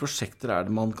slags type prosjekter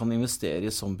det man kan investere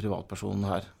I som privatperson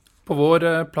her? På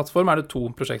vår plattform det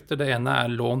 2 prosjekter. Det ene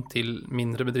lån til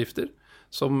mindre bedrifter,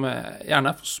 som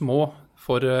gjerne for små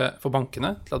for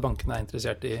bankene, til at bankene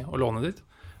interessert I å låne dit.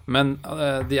 Men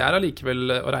de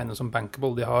allikevel å regne som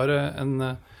bankable. De har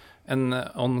en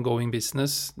ongoing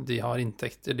business, de har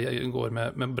inntekter, de går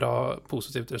med bra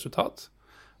positivt resultat,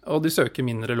 og de søker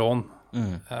mindre lån.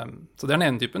 Så det den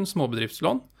ene typen,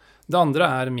 småbedriftslån. Det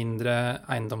andre mindre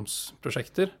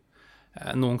eiendomsprosjekter.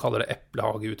 Noen kaller det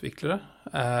eplehageutviklere,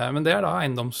 men det da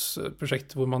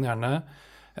eiendomsprosjekter hvor man gjerne,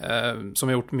 som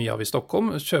vi har gjort mye av I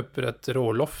Stockholm, kjøper et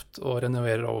råloft og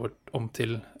renoverer om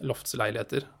til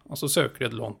loftsleiligheter, og så søker de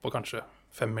et lån på kanskje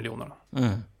 5 millioner.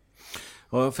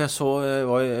 For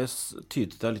jeg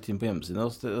tydet deg litt inn på hjemmesiden,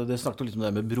 og det snakket litt om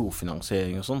det med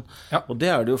brofinansiering og sånn, og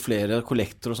det det jo flere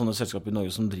kollektorer og sånne selskaper I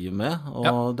Norge som driver med,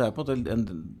 og det på en måte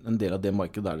en del av det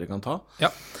markedet der dere kan ta.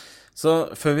 Ja.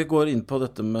 Så før vi går inn på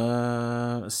dette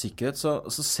med sikkerhet,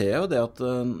 så ser jeg jo det at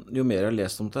jo mer jeg har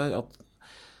lest om det, at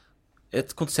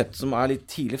et konsept som litt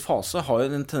tidlig fase har jo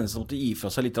en tendens til å gi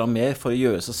fra seg litt mer for å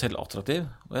gjøre seg selv attraktiv.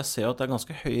 Og jeg ser at det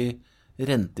ganske høy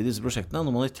rente I disse prosjektene,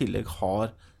 når man I tillegg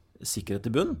har sikkerhet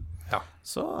I bunn. Ja.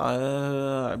 Så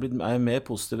jeg mer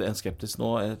positiv enn skeptisk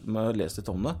nå med å lese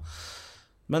litt om det.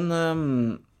 Men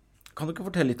Kan du ikke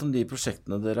fortelle litt om de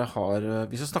prosjektene dere har?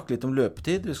 Vi skal snakke litt om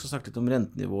løpetid, vi skal snakke litt om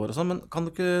rentenivåer og sånn, men kan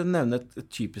du ikke nevne et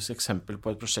typisk eksempel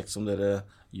på et prosjekt som dere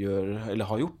gjør, eller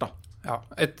har gjort da? Ja,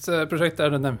 et prosjekt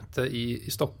der du nevnte i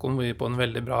Stockholm, hvor vi på en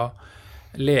veldig bra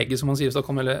lege, som man sier i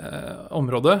Stockholm, eller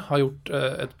området, har gjort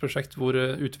et prosjekt hvor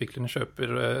utviklerne kjøper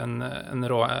en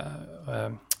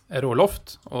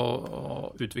råloft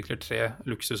og utvikler 3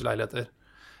 luksusleiligheter.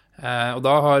 Og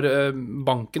da har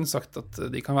banken sagt at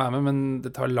de kan være med, men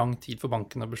det tar lang tid for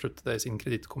banken å beslutte det i sin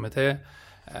kredittkomité.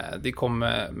 De kom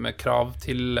med krav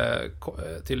til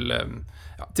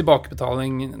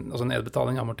tilbakebetaling, altså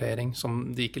nedbetaling, amortering,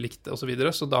 som de ikke likte, og så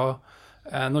videre. Så da,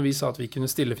 når vi sa at vi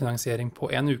kunne stille finansiering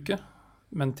på 1 uke,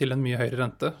 men til en mye høyere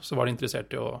rente, så var de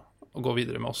interessert i å gå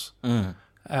videre med oss.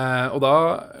 Og da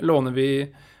låner vi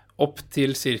opp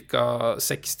til ca.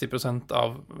 60%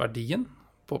 av verdien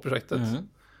på prosjektet.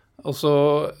 Og så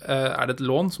er det et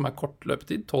lån som er kort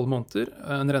løpetid, 12 måneder,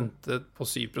 en rente på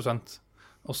 7%.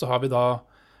 Og så har vi da,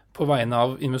 på vegne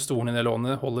av investorene i det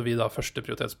lånet, holder vi da første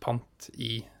prioritetspant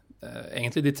i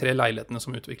egentlig de 3 leilighetene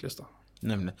som utvikles da.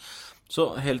 Nemlig. Så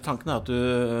hele tanken er at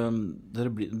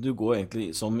du går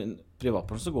egentlig, som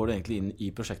privatperson, så går du egentlig inn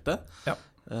i prosjektet. Ja.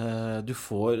 Du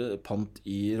får pant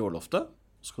i råloftet,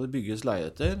 så skal det bygges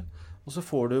leiligheter, og så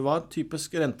får du, hva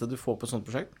typisk rente du får på et sånt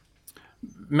prosjekt?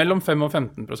 Mellom 5 og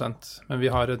 15%, men vi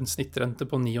har en snittrente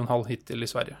på 9,5 hittil i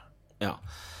Sverige. Ja,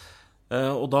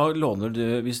 og da låner du,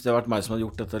 hvis det har vært meg som har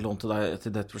gjort dette lån til deg,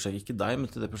 til dette prosjektet, ikke deg, men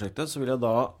til det prosjektet, så vil jeg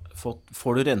da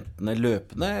får du rentene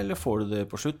løpende, eller får du det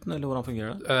på slutten, eller hvordan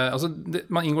fungerer det?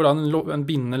 Man inngår da en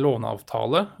bindende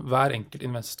låneavtale, hver enkelt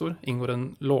investor inngår en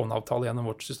låneavtale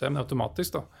gjennom vårt system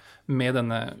automatisk da, med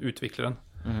denne utvikleren.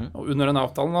 Og under den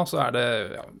avtalen da, så er det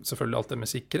selvfølgelig alt det med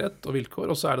sikkerhet og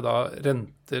vilkår, og så er det da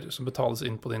renter som betales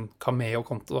inn på din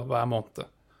Cameo-konto hver måned,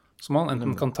 som man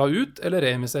enten kan ta ut eller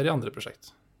reinvestere i andre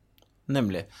prosjekt.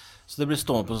 Nemlig. Så det blir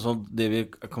stående på sånn, det vi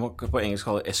på engelsk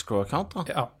kaller escrow account da?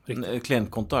 Ja, riktig.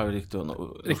 Klientkonto er jo riktig.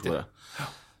 Riktig. Ja.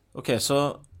 Ok,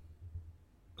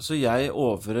 så jeg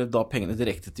overfører da pengene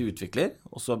direkte til utvikler,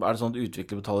 og så er det sånn at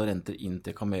utvikler betaler renter inn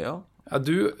til Cameo? Ja,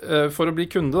 for å bli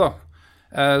kunde da,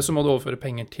 så må du overføre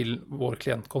penger til vår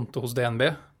klientkonto hos DNB,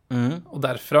 og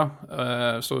derfra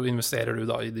så investerer du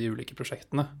da i de ulike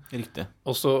prosjektene. Riktig.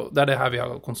 Og så, det er det her vi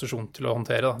har konsesjon til å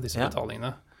håndtere, da, disse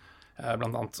betalingene,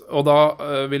 blant annet. Og da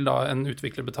vil da en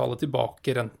utvikler betale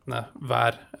tilbake rentene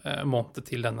hver måned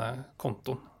til denne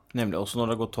kontoen. Nemlig, også når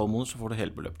det har gått 12 måneder, så får du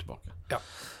hele beløp tilbake. Ja.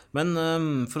 Men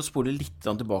for å spole litt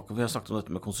tilbake, for vi har snakket om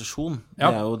dette med konsesjon, det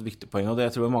er jo et viktig poeng, og det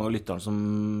jeg tror mange av lytterne som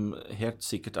helt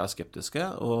sikkert er skeptiske,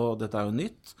 og dette er jo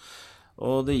nytt,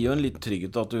 og det gir jo en liten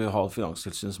trygghet at du har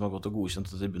finanstilsyn som har gått og godkjent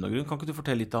til bunn og grunn. Kan ikke du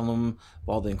fortelle litt om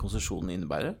hva den konsesjonen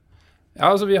innebærer?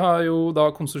 Ja, altså vi har jo da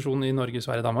konsesjon i Norge,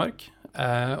 Sverige, Danmark,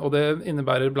 og det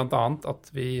innebærer blant annet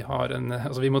at vi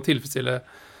må tilfredsstille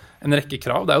en rekke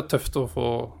krav. Det er jo tøft å få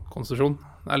konsesjon.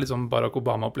 Det er litt sånn Barack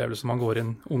Obama-opplevelse. Man går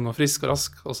inn ung og frisk og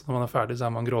rask, og så når man er ferdig, så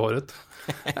er man gråhåret.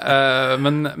 Det tar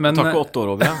ikke 8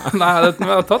 år over, ja. Nei, det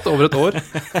har tatt over et år.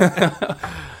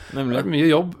 Nemlig. Det er mye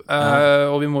jobb,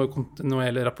 og vi må jo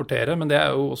kontinuerlig rapportere, men det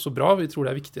er jo også bra. Vi tror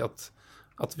det er viktig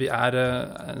at vi er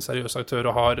en seriøs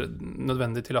aktør og har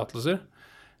nødvendige tillatelser.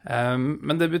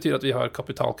 Men det betyr at vi har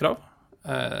kapitalkrav.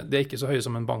 Det er ikke så høye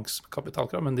som en banks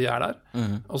kapitalkrav, men de er der.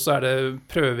 Og så er det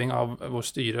prøving av vår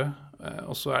styre,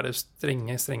 og så er det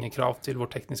strenge krav til vår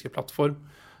tekniske plattform,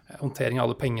 håndtering av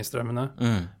alle pengestrømmene,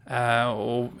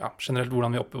 og generelt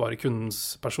hvordan vi oppbevarer kundens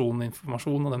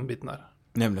personinformasjon og den biten der.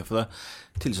 Nemlig, for det.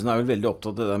 Tilsynet er vel veldig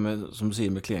opptatt av det der med, som du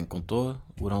sier, med klientkonto,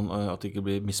 at det ikke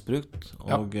blir misbrukt,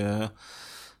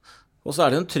 og så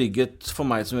er det en trygghet for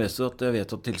meg som investor at jeg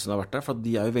vet at tilsynet har vært der, for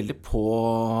de er jo veldig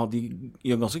de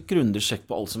gjør ganske grundig sjekk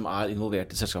på alt som er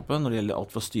involvert i selskapet, når det gjelder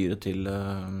alt fra styret til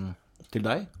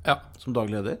deg, som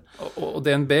daglig leder. Og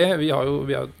DNB, vi har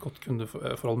et godt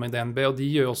kundeforhold med DNB, og de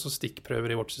gjør også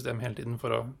stikkprøver i vårt system hele tiden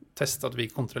for å teste at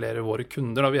vi kontrollerer våre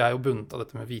kunder, da vi er jo bundet av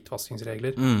dette med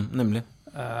hvitvaskingsregler. Nemlig.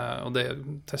 Og det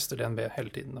tester DNB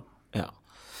hele tiden da. Ja.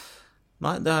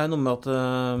 Nei, det er noe med at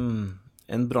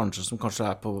en bransje som kanskje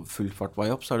er på full fart vei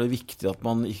opp, så er det viktig at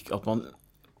man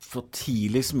for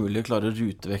tidligst mulig klarer å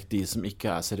rute vekk de som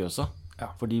ikke er seriøse.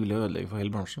 For de vil jo ødelegge for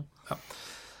hele bransjen.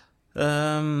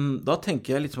 Da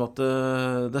tenker jeg litt som at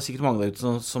det er sikkert mange der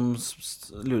ute som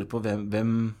lurer på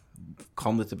hvem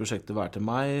kan dette prosjektet være til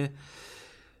meg.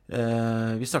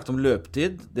 Vi snakket om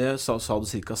løpetid. Det sa du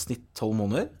cirka snitt 12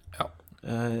 måneder.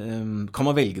 Kan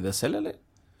man velge det selv, eller?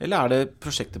 Eller er det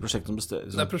prosjektet som bestemmer?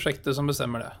 Det er prosjektet som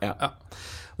bestemmer det. Ja.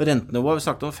 Og rentenivået har vi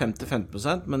snakket om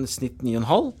 5-15%, men i snitt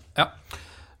 9,5%. Ja.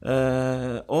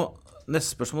 Og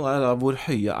neste spørsmål da, hvor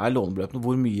høye lånebeløpene?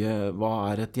 Hvor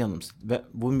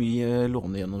mye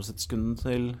lånegjennomsnittskunden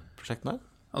til prosjektene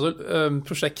Altså,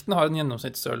 prosjektene har en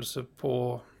gjennomsnittsstørrelse på,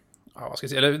 ja, hva skal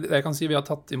jeg si, eller jeg kan si vi har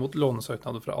tatt imot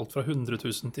lånesøknader fra alt fra 100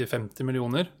 000 til 50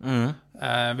 millioner.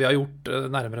 Vi har gjort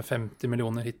nærmere 50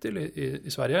 millioner hittil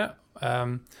i Sverige.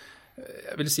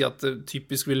 Jeg vil si at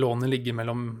typisk vil lånet ligge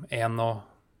mellom 1 og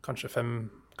kanskje 5,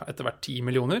 etter hvert 10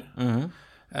 millioner.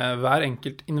 Hver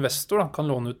enkelt investor da, kan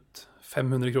låne ut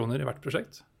 500 kroner i hvert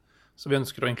prosjekt. Så vi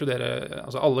ønsker å inkludere,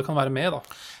 altså alle kan være med da.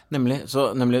 Nemlig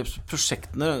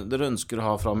prosjektene dere ønsker å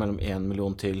ha fra mellom 1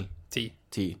 million til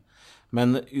 10.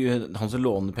 Men han som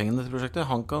låner pengene til prosjektet,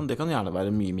 det kan gjerne være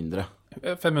mye mindre.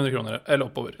 500 kroner, eller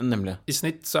oppover. Nemlig. I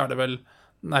snitt så det vel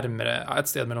nærmere, et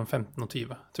sted mellom 15 og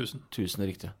 20 000. 1000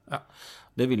 riktig. Ja.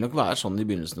 Det vil nok være sånn i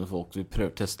begynnelsen når folk vil prøve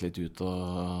å teste litt ut.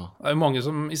 Det jo mange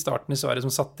som i starten i Sverige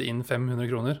som satte inn 500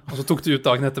 kroner, og så tok de ut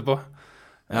dagen etterpå.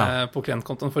 På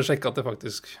klientkontoen for å sjekke at det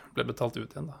faktisk ble betalt ut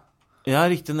igjen da. Ja,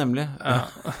 riktig, nemlig. Ja.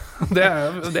 Det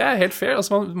helt fair,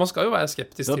 altså man skal jo være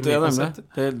skeptisk til mye konsept.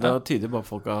 Det tyder bare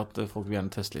folk at folk vil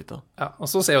gjerne teste litt da. Ja, og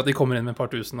så ser jeg at de kommer inn med et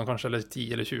par tusen, og kanskje eller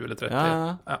 10 eller 20 eller 30.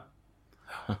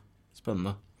 Ja.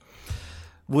 Spennende.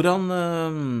 Hvordan,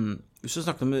 hvis du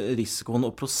snakker om risikoen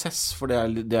og prosess, for det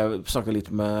snakker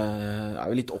litt med,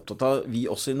 vi litt opptatt av,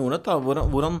 vi også i Nordnet da,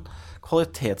 hvordan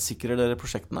kvalitetssikrer dere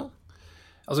prosjektene?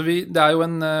 Altså det jo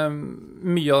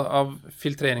mye av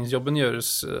filtreringsjobben gjøres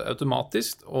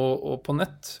automatisk og på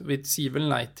nett. Vi sier vel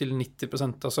nei til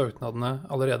 90% av søknadene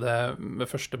allerede ved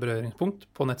første berøringspunkt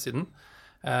på nettsiden.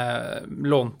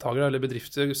 Låntagere eller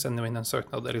bedrifter sender jo inn en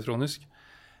søknad elektronisk.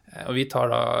 Og vi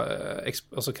tar da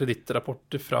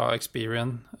kredittrapporter fra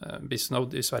Experian,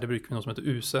 Bisnode. I Sverige bruker vi noe som heter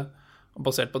USE. Og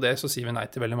basert på det så sier vi nei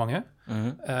til veldig mange.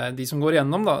 De som går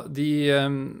igjennom da,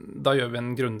 da gjør vi en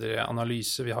grundigere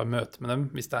analyse. Vi har møte med dem.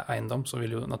 Hvis det eiendom, så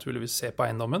vil vi jo naturligvis se på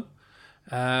eiendommen.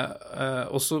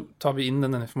 Og så tar vi inn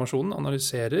denne informasjonen,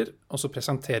 analyserer, og så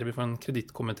presenterer vi for en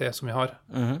kredittkomité som vi har,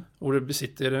 hvor det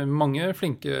besitter mange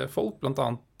flinke folk, blant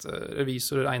annet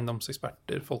revisorer,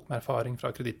 eiendomseksperter, folk med erfaring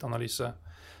fra kredittanalyse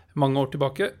mange år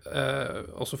tilbake,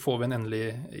 og så får vi en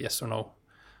endelig yes or no.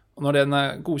 Og når den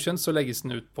godkjent, så legges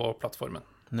den ut på plattformen.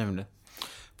 Nemlig.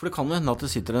 For det kan jo hende at det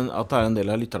en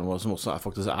del av lytterne våre som også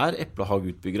faktisk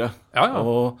Eplehag-utbyggere. Ja.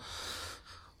 Og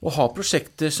ha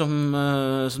prosjekter som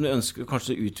de ønsker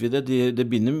kanskje utvide, det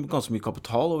binder ganske mye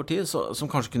kapital over tid,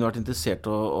 som kanskje kunne vært interessert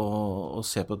å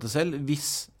se på dette selv.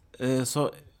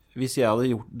 Hvis jeg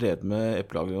hadde drevet med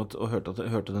Eplehag og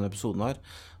hørte denne episoden her,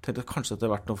 tenkte jeg kanskje at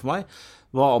det vært noe for meg.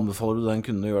 Hva anbefaler du den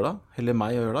kunden å gjøre da? Eller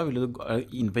meg å gjøre da? Vil du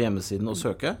inn på hjemmesiden og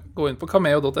søke? Gå inn på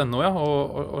cameo.no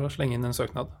og slenge inn en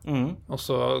søknad. Og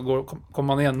så kommer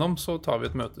man igjennom, så tar vi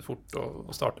et møte fort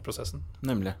og starter prosessen.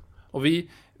 Nemlig. Og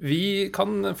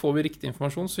får vi riktig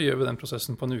informasjon, så gjør vi den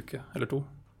prosessen på en uke eller 2.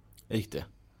 Riktig.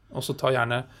 Og så tar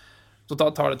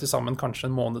det til sammen kanskje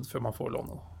en måned før man får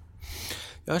lånet.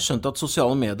 Jeg har skjønt at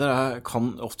sosiale medier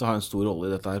kan ofte ha en stor rolle i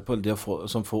dette her, på det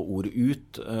som får ordet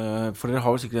ut. For dere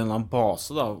har jo sikkert en eller annen base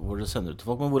da, hvor dere sender ut til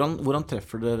folk. Men hvordan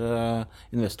treffer dere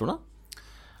investorene?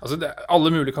 Altså det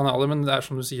alle mulige kanaler, men det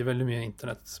som du sier, veldig mye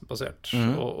internettbasert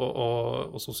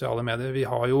og sosiale medier. Vi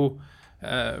har jo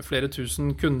flere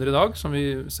tusen kunder i dag som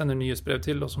vi sender nyhetsbrev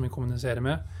til og som vi kommuniserer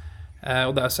med.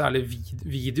 Og det særlig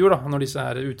videoer da, når disse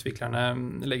her utviklerne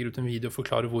legger ut en video og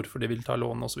forklarer hvorfor de vil ta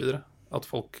lån og så videre. At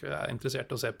folk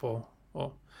interessert i å se på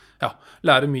og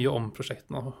lære mye om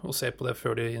prosjektene og se på det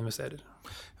før de investerer.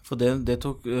 For det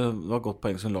var godt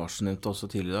poeng som Lars nevnte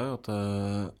også tidligere, at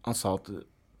han sa at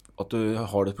du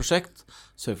har et prosjekt,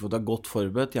 sørg for at du er godt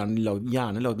forberedt,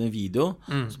 gjerne lag en video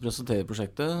som presenterer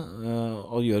prosjektet,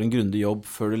 og gjør en grundig jobb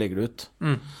før du legger det ut.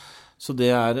 Så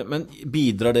men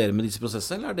bidrar dere med disse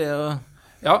prosessene, eller det...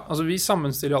 Ja, altså vi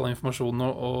sammenstiller all informasjonen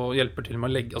og hjelper til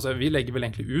med å vi legger vel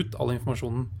egentlig ut all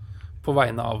informasjonen på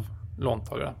vegne av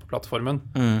låntagere på plattformen.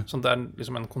 Så det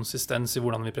liksom en konsistens i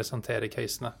hvordan vi presenterer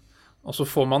casene. Og så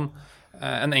får man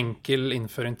en enkel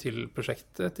innføring til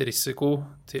prosjektet, til risiko,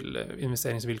 til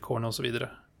investeringsvilkårene og så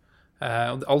videre.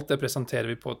 Og alt det presenterer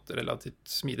vi på et relativt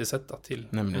smidig sett da, til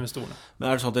investorene. Men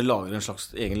det sånn at dere lager en slags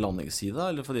egen landingsside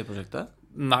eller for det prosjektet?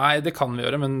 Nei, det kan vi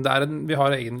gjøre, men vi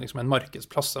har en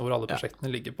markedsplass hvor alle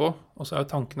prosjektene ligger på. Og så jo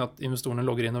tanken at investorene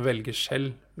logger inn og velger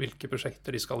selv hvilke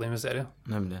prosjekter de skal investere i.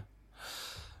 Nemlig.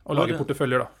 Og lage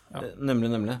porteføljer da. Ja.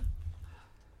 Nemlig.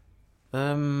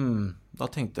 Da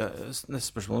tenkte jeg, neste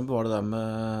spørsmål var det der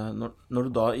med, når du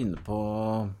da er inne på,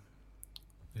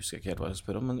 jeg husker ikke helt hva jeg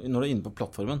spør om, men når du er inne på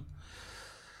plattformen,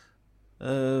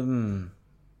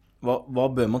 hva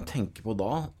bør man tenke på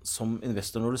da, som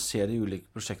investor, når du ser de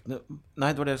ulike prosjektene? Nei,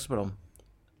 det var det jeg spør om.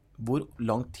 Hvor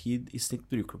lang tid i snitt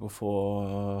bruker du på å få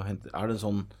hentet? Det en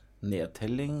sånn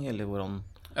nedtelling, eller hvordan?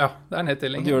 Ja, det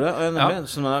nedtelling. Du gjør det? Nemlig,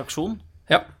 som en aksjon?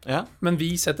 Ja, Ja. men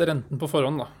vi setter renten på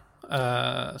forhånd da.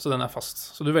 Så den fast.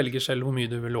 Så du velger selv hvor mye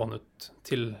du vil låne ut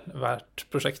til hvert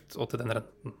prosjekt og til den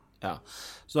renten. Ja.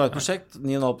 Så du har et prosjekt,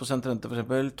 9,5% rente for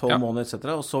eksempel, 12 måneder, etc.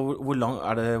 Og så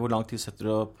hvor lang tid setter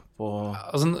du på?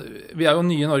 Altså, vi jo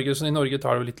nye i Norge, så i Norge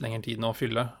tar det jo litt lengre tid nå å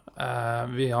fylle.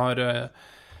 Vi har,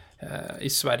 i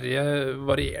Sverige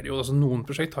varierer det jo, altså noen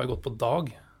prosjekt har jo gått på dag.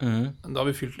 Da har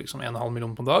vi fylt liksom 1,5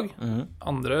 million på dag.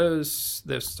 Andre,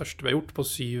 det største vi har gjort på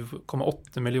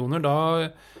 7,8 millioner,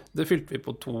 det fylte vi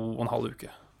på 2,5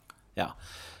 uker. Ja.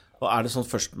 Og det sånn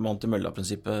førstemann til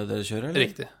mølla-prinsippet dere kjører, eller?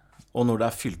 Riktig. Og når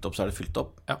det fylt opp, så det fylt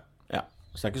opp? Ja.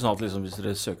 Så det ikke sånn at liksom, hvis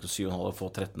dere søker 7,5 og får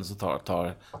 13, så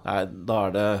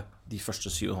da det de første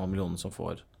 7,5 millioner som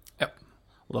får. Ja.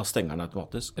 Og da stenger den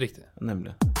automatisk. Riktig.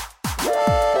 Nemlig.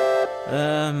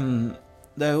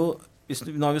 Det jo,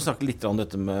 nå har vi snakket litt om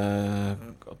dette med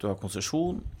at du har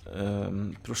konsesjon,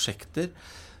 prosjekter.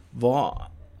 Nå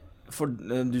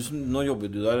jobber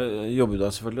du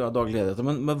der selvfølgelig, av daglig ledighet,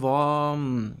 men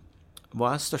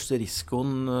hva største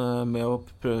risikoen med å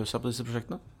prøve seg på disse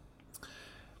prosjektene?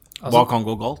 Hva kan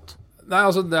gå galt? Nei,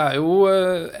 altså det jo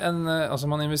altså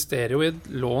man investerer jo i et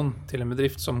lån til en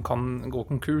bedrift som kan gå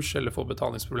konkurs eller få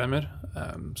betalingsproblemer.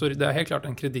 Så det helt klart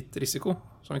en kredittrisiko,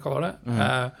 som vi kaller det.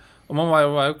 Og man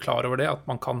var jo klar over det, at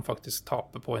man kan faktisk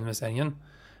tape på investeringen.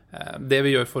 Det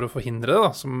vi gjør for å forhindre det,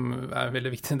 da, som en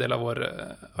veldig viktig del av vår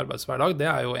arbeidshverdag, det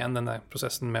jo denne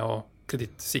prosessen med å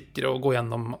kredittsikre og gå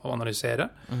gjennom og analysere.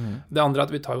 Det andre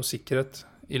at vi tar jo sikkerhet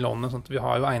i lånet, sånn at vi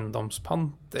har jo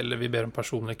eiendomspant, eller vi ber om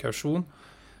personlig kausjon.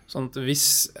 Sånn at hvis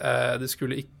det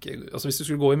skulle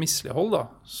gå i mislighold, da,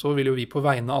 så vil jo vi på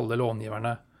vegne av alle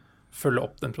långiverne følge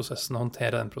opp den prosessen og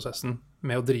håndtere den prosessen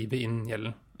med å drive inn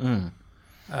gjelden.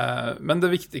 Men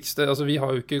det viktigste, altså vi har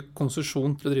jo ikke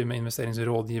konsesjon til å drive med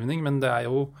investeringsrådgivning, men det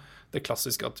jo det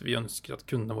klassiske at vi ønsker at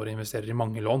kundene våre investerer i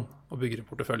mange lån og bygger en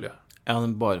portefølje. Ja,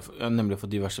 nemlig for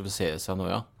å diversifisere seg nå,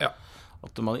 ja.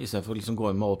 At man i stedet for liksom gå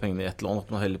inn med alle pengene i ett lån,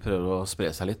 at man heller prøver å spre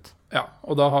seg litt. Ja,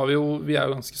 og da har vi jo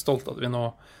ganske stolte at vi nå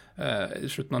i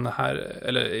slutten av nå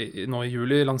i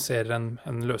juli lanserer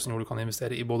en løsning hvor du kan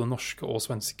investere i både norske og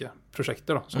svenske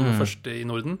prosjekter, da, som det første i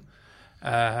Norden.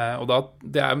 Og da,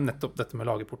 det jo nettopp dette med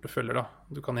å lage porteføljer da.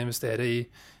 Du kan investere i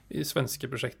svenske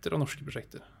prosjekter og norske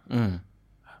prosjekter.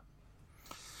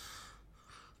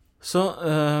 Så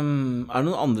det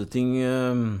noen andre ting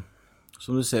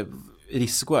som du ser,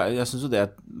 risiko jeg synes jo det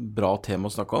et bra tema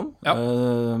å snakke om. Ja.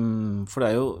 For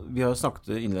det jo, vi har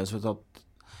snakket innledningsvis at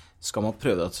skal man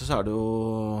prøve dette, så det jo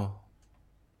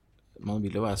man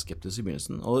vil jo være skeptisk i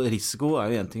begynnelsen. Og risiko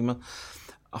jo en ting, men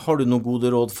har du noen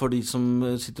gode råd for de som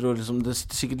sitter og liksom, det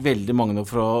sitter sikkert veldig mange nå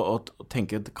for å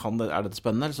tenke, dette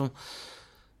spennende? Liksom,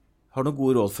 har du noen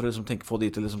gode råd for å liksom, få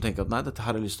de til å liksom, tenke at nei, dette her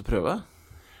har jeg lyst til å prøve?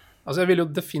 Altså jeg vil jo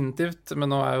definitivt,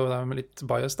 men nå jo det med litt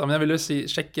bias da, men jeg vil jo si,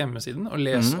 sjekk hjemmesiden og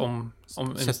les om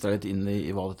sette deg litt inn i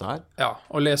hva dette Ja,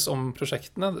 og les om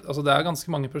prosjektene. Altså det ganske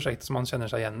mange prosjekter som man kjenner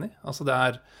seg igjen i. Altså det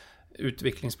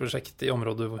utviklingsprosjekt i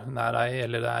områder nær deg,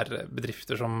 eller det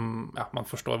bedrifter som man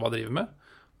forstår hva driver med,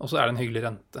 og så det en hyggelig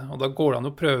rente. Og da går det an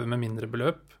å prøve med mindre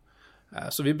beløp.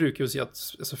 Så vi bruker jo å si at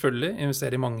selvfølgelig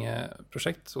investere i mange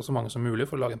prosjekt, og så mange som mulig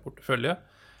for å lage en portefølje.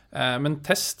 Men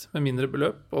test med mindre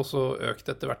beløp, og så økt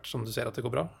etter hvert som du ser at det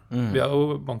går bra. Vi har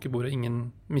jo bank i bordet,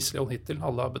 ingen mislighold hittil.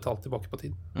 Alle har betalt tilbake på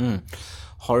tid.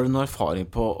 Har du noen erfaring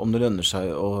på om det lønner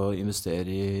seg å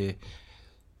investere i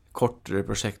kortere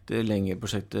prosjekter, lengre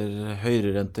prosjekter,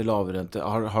 høyere rente, lavere rente?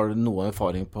 Har du noen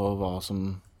erfaring på hva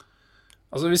som...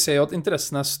 Altså vi ser jo at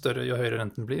interessen større jo høyere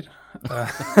renten blir,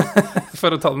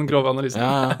 for å ta den grove analysen.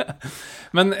 Ja.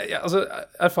 Men altså,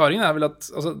 erfaringen vel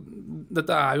at altså,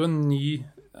 dette jo en ny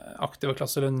aktiva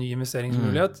klasse eller en ny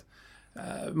investeringsmulighet.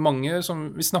 Mange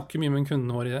som, vi snakker mye med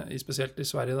kundene våre, spesielt i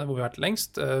Sverige der hvor vi har vært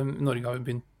lengst. Norge har jo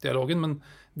begynt dialogen, men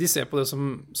de ser på det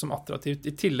som attraktivt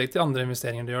i tillegg til andre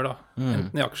investeringer de gjør da.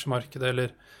 Enten i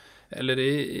aksjemarkedet eller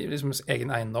i liksom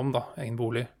egen eiendom da, egen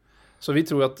bolig. Så vi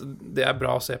tror at det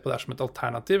bra å se på det som et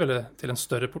alternativ eller til en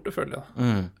større portefølje.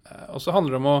 Og så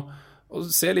handler det om å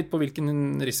se litt på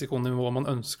hvilken risikonivå man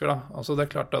ønsker da. Altså det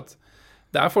klart at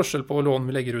det forskjell på lån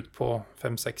vi legger ut på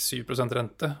 5-6-7%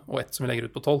 rente og et som vi legger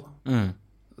ut på 12%.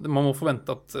 Man må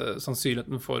forvente at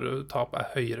sannsynligheten for tap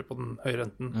høyere på den høye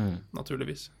renten,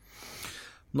 naturligvis.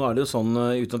 Nå det jo sånn,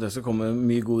 uten at jeg skal komme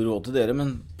mye gode råd til dere, men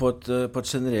på et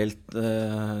generelt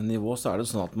nivå så det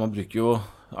sånn at man bruker jo,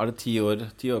 det 10 år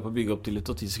på å bygge opp tillit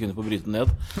og 10 sekunder på å bryte ned.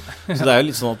 Så det jo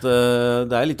litt sånn at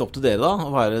det litt opp til dere da,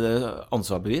 å være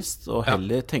ansvarbevisst, og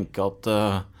heller tenke at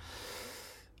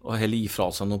og heller gi fra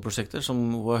seg noen prosjekter som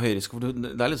var høyrisk. For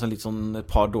det er litt sånn et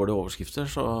par dårlige overskrifter,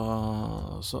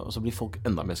 så blir folk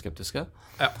enda mer skeptiske.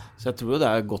 Ja. Så jeg tror det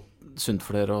er godt sunt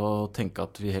for dere å tenke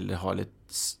at vi heller har litt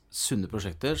sunne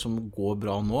prosjekter som går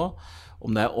bra nå.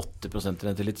 Om det er 8%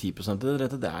 rente eller 10%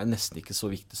 rente, det er nesten ikke så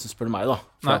viktig, så spør du meg da.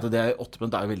 For at det er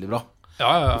 8% er jo veldig bra.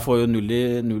 Ja. Du får jo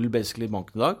null basically i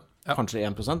banken i dag, kanskje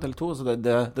 1% eller 2%, så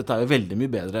dette er jo veldig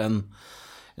mye bedre enn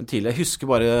tidligere. Jeg husker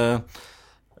bare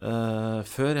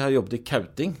før jeg har jobbet i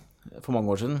Kauting for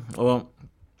mange år siden, og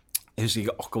jeg husker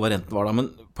ikke akkurat hva renten var da, men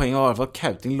poenget var i hvert fall at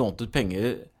Kauting lånte ut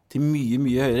penger til mye,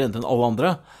 mye høyere rente enn alle andre.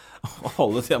 Og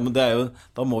alle sier, men det er jo,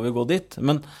 da må vi gå dit.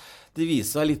 Men det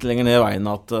viser seg litt lenger ned i veien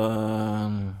at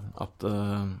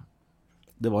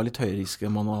det var litt høyere risk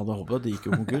enn man hadde håpet. Det gikk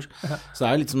jo konkurs. Så det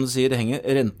er litt som du sier,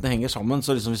 rentene henger sammen.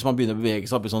 Så liksom hvis man begynner å bevege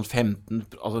seg opp i sånn 15,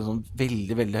 altså sånn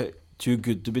veldig, veldig too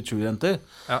good to be true renter,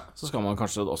 så skal man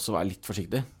kanskje også være litt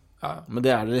forsiktig. Ja. Men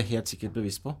det er dere helt sikkert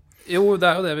bevisst på. Jo, det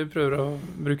er jo det vi prøver å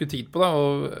bruke tid på da,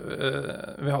 og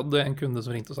vi hadde en kunde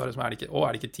som ringte og sa liksom, er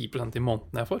det ikke 10% i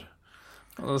måneden jeg får?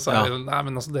 Og så sa jeg, nei,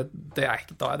 men altså, det er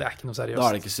ikke noe seriøst. Da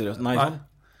er det ikke seriøst, nei.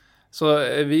 Så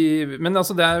men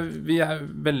altså, vi er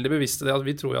veldig bevisste det, at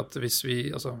vi tror at hvis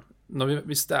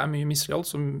det er mye mislighold,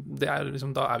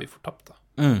 liksom, da er vi fortapt da.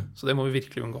 Så det må vi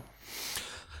virkelig unngå.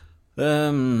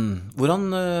 Hvordan,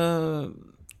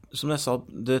 som jeg sa,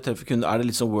 det treffer kunder, er det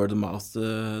litt sånn word of mouth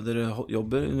dere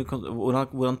jobber?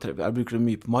 Hvordan bruker dere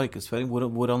mye på markedsføring?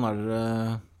 Hvordan er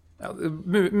dere... Ja,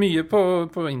 mye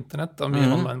på internett, da, mye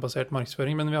online-basert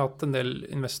markedsføring, men vi har hatt en del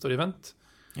investor-event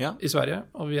i Sverige,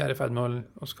 og vi er i ferd med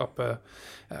å skape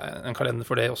en kalender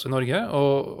for det også i Norge,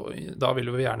 og da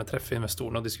vil vi gjerne treffe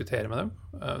investorene og diskutere med dem.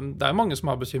 Det er mange som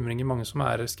har bekymringer, mange som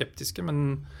er skeptiske,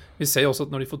 men vi ser jo også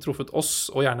at når de får truffet oss,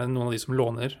 og gjerne noen av de som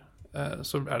låner,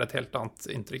 så er det et helt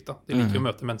annet inntrykk da. De liker å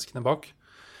møte menneskene bak.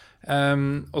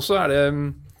 Og så er det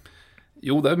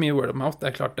jo, det er mye word of mouth,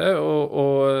 det er klart det,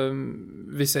 og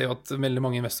vi ser jo at veldig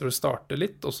mange investorer starter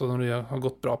litt, og så når de har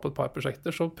gått bra på et par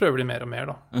prosjekter, så prøver de mer og mer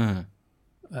da.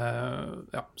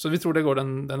 Så vi tror det går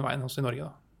den veien også i Norge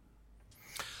da.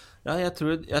 Ja, jeg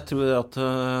tror at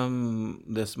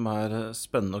det som er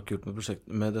spennende og kult med prosjektet,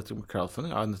 med dette med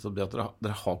crowdfunding, er nettopp det at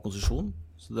dere har konsesjon,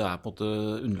 så det er på en måte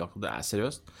underlagt, og det er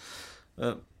seriøst.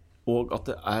 Og at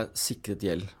det er sikret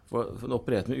gjeld. For å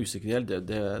operere med usikret gjeld,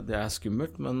 det er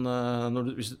skummelt, men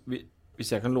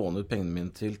hvis jeg kan låne ut pengene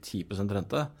mine til 10%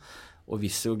 rente, og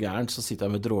hvis det går gærent, så sitter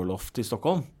jeg med et råloft i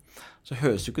Stockholm, så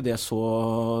høres jo ikke det så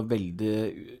veldig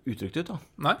utrygt ut da.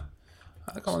 Nei,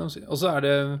 det kan man jo si. Og så er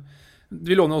det,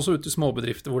 vi låner også ut til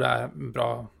småbedrifter hvor det er bra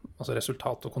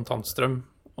resultat og kontantstrøm,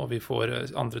 og vi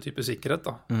får andre typer sikkerhet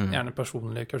da. Gjerne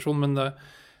personlig kausjon, men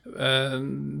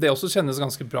det også kjennes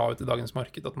ganske bra ut i dagens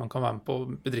marked, at man kan være med på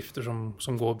bedrifter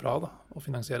som går bra da, og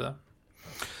finansiere det.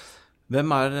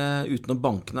 Hvem utenom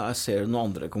bankene, ser du noen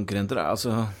andre konkurrenter?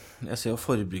 Altså, jeg ser jo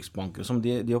forbruksbanker,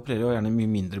 de opererer jo gjerne mye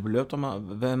mindre beløp,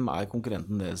 men hvem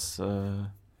konkurrenten deres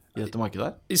i dette markedet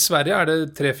her? I Sverige er det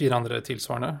 3-4 andre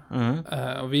tilsvarende,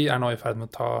 og vi er nå i ferd med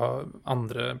å ta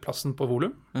andre plassen på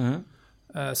volum,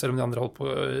 selv om de andre holdt på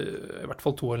i hvert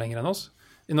fall 2 år lenger enn oss.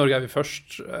 I Norge er vi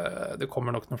først, det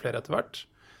kommer nok noen flere etter hvert.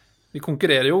 Vi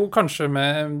konkurrerer jo kanskje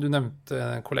med, du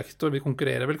nevnte kollektor, vi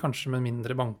konkurrerer vel kanskje med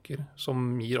mindre banker,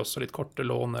 som gir også litt korte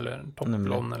lån, eller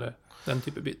topplån, eller den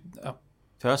type bit, ja.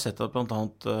 For jeg har sett at blant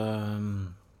annet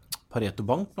Pareto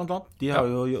Bank, blant annet, de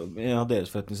har jo, en av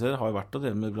deres forretningsledere har jo vært å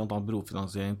dele med blant annet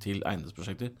brofinansiering til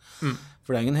eiendomsprosjekter.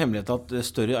 For det er ingen hemmelighet at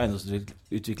større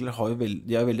eiendomsutviklere har jo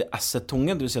de er veldig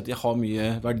asset-tunge, det vil si at de har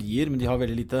mye verdier, men de har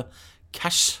veldig lite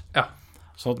cash. Ja.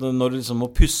 Så at når de liksom må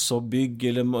pusse og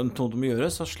bygge eller noe de må gjøre,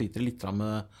 så sliter de litt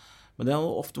med det.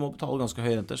 Og ofte må betale ganske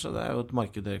høye renter, så det er jo et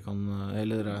marked dere kan,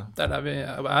 eller det er der vi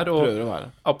og prøver å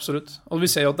være. Absolutt. Og vi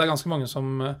ser jo at det er ganske mange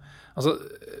som, altså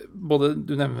både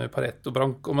du nevner Pareto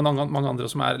Bank og mange andre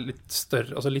som er litt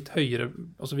større, altså litt høyere,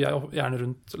 altså vi er jo gjerne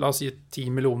rundt, la oss si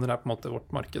 10 millioner på en måte vårt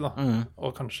marked da,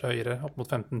 og kanskje høyere, opp mot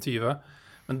 15-20,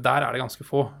 men der er det ganske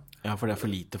få. Ja, for det er for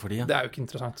lite for de, ja. Det er jo ikke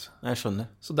interessant. Jeg skjønner.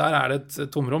 Så der er det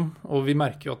et tomrom, og vi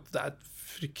merker jo at det er et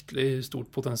fryktelig stort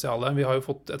potensial. Vi har jo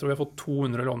fått, jeg tror vi har fått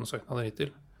 200 lånesøknader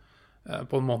hittil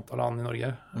på en måned eller annen i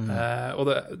Norge. Og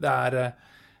det er,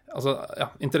 altså, ja,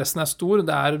 interessen er stor,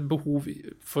 det er behov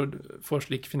for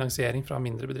slik finansiering fra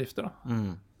mindre bedrifter da.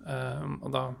 Og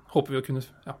da håper vi å kunne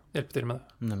hjelpe til med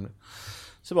det. Nemlig.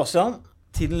 Sebastian,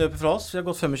 tiden løper fra oss, vi har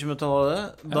gått 25 minutter av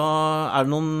det. Da er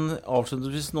det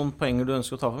noen poenger du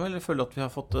ønsker å ta for meg, eller føler at vi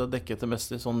har fått dekket det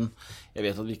meste sånn, jeg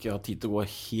vet at vi ikke har tid til å gå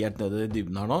helt ned i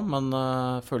dybden her nå, men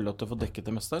føler du at du har fått dekket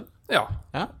det meste her? Ja,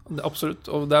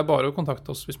 absolutt, og det er bare å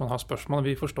kontakte oss hvis man har spørsmål.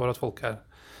 Vi forstår at folk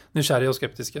nysgjerrige og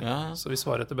skeptiske. Ja. Så vi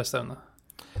svarer etter beste evne.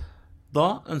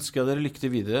 Da ønsker jeg dere lykke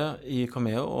til videre i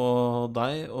Cameo og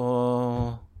deg,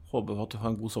 og håper at du har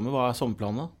en god sommer. Hva er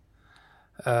sommerplanene?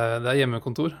 Det er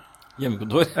hjemmekontor.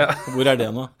 Hjemmekontor? Ja. Hvor er det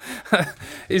nå?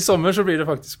 I sommer så blir det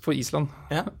faktisk på Island.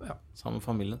 Ja, sammen med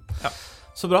familien. Ja.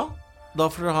 Så bra. Da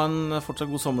får dere ha en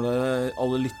fortsatt god sommer,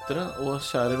 alle lyttere og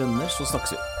kjære venner, så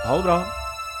snakkes vi. Ha det bra.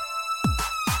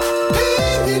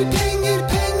 Penger, penger,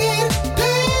 penger,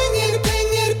 penger,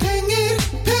 penger,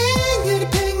 penger, penger,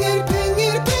 penger,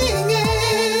 penger, penger.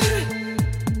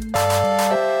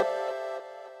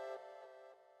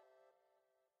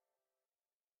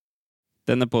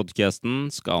 Denne podcasten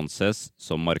skal anses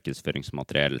som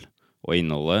markedsføringsmateriell, og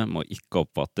innholdet må ikke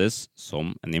oppfattes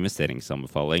som en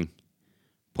investeringsanbefaling.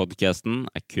 Podcasten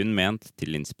er kun ment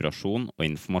til inspirasjon og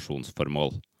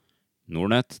informasjonsformål.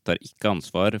 Nordnet tar ikke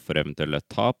ansvar for eventuelle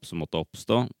tap som måtte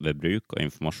oppstå ved bruk av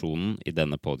informasjonen i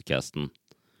denne podcasten.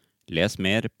 Les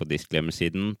mer på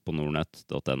disclaimer-siden på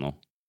nordnet.no.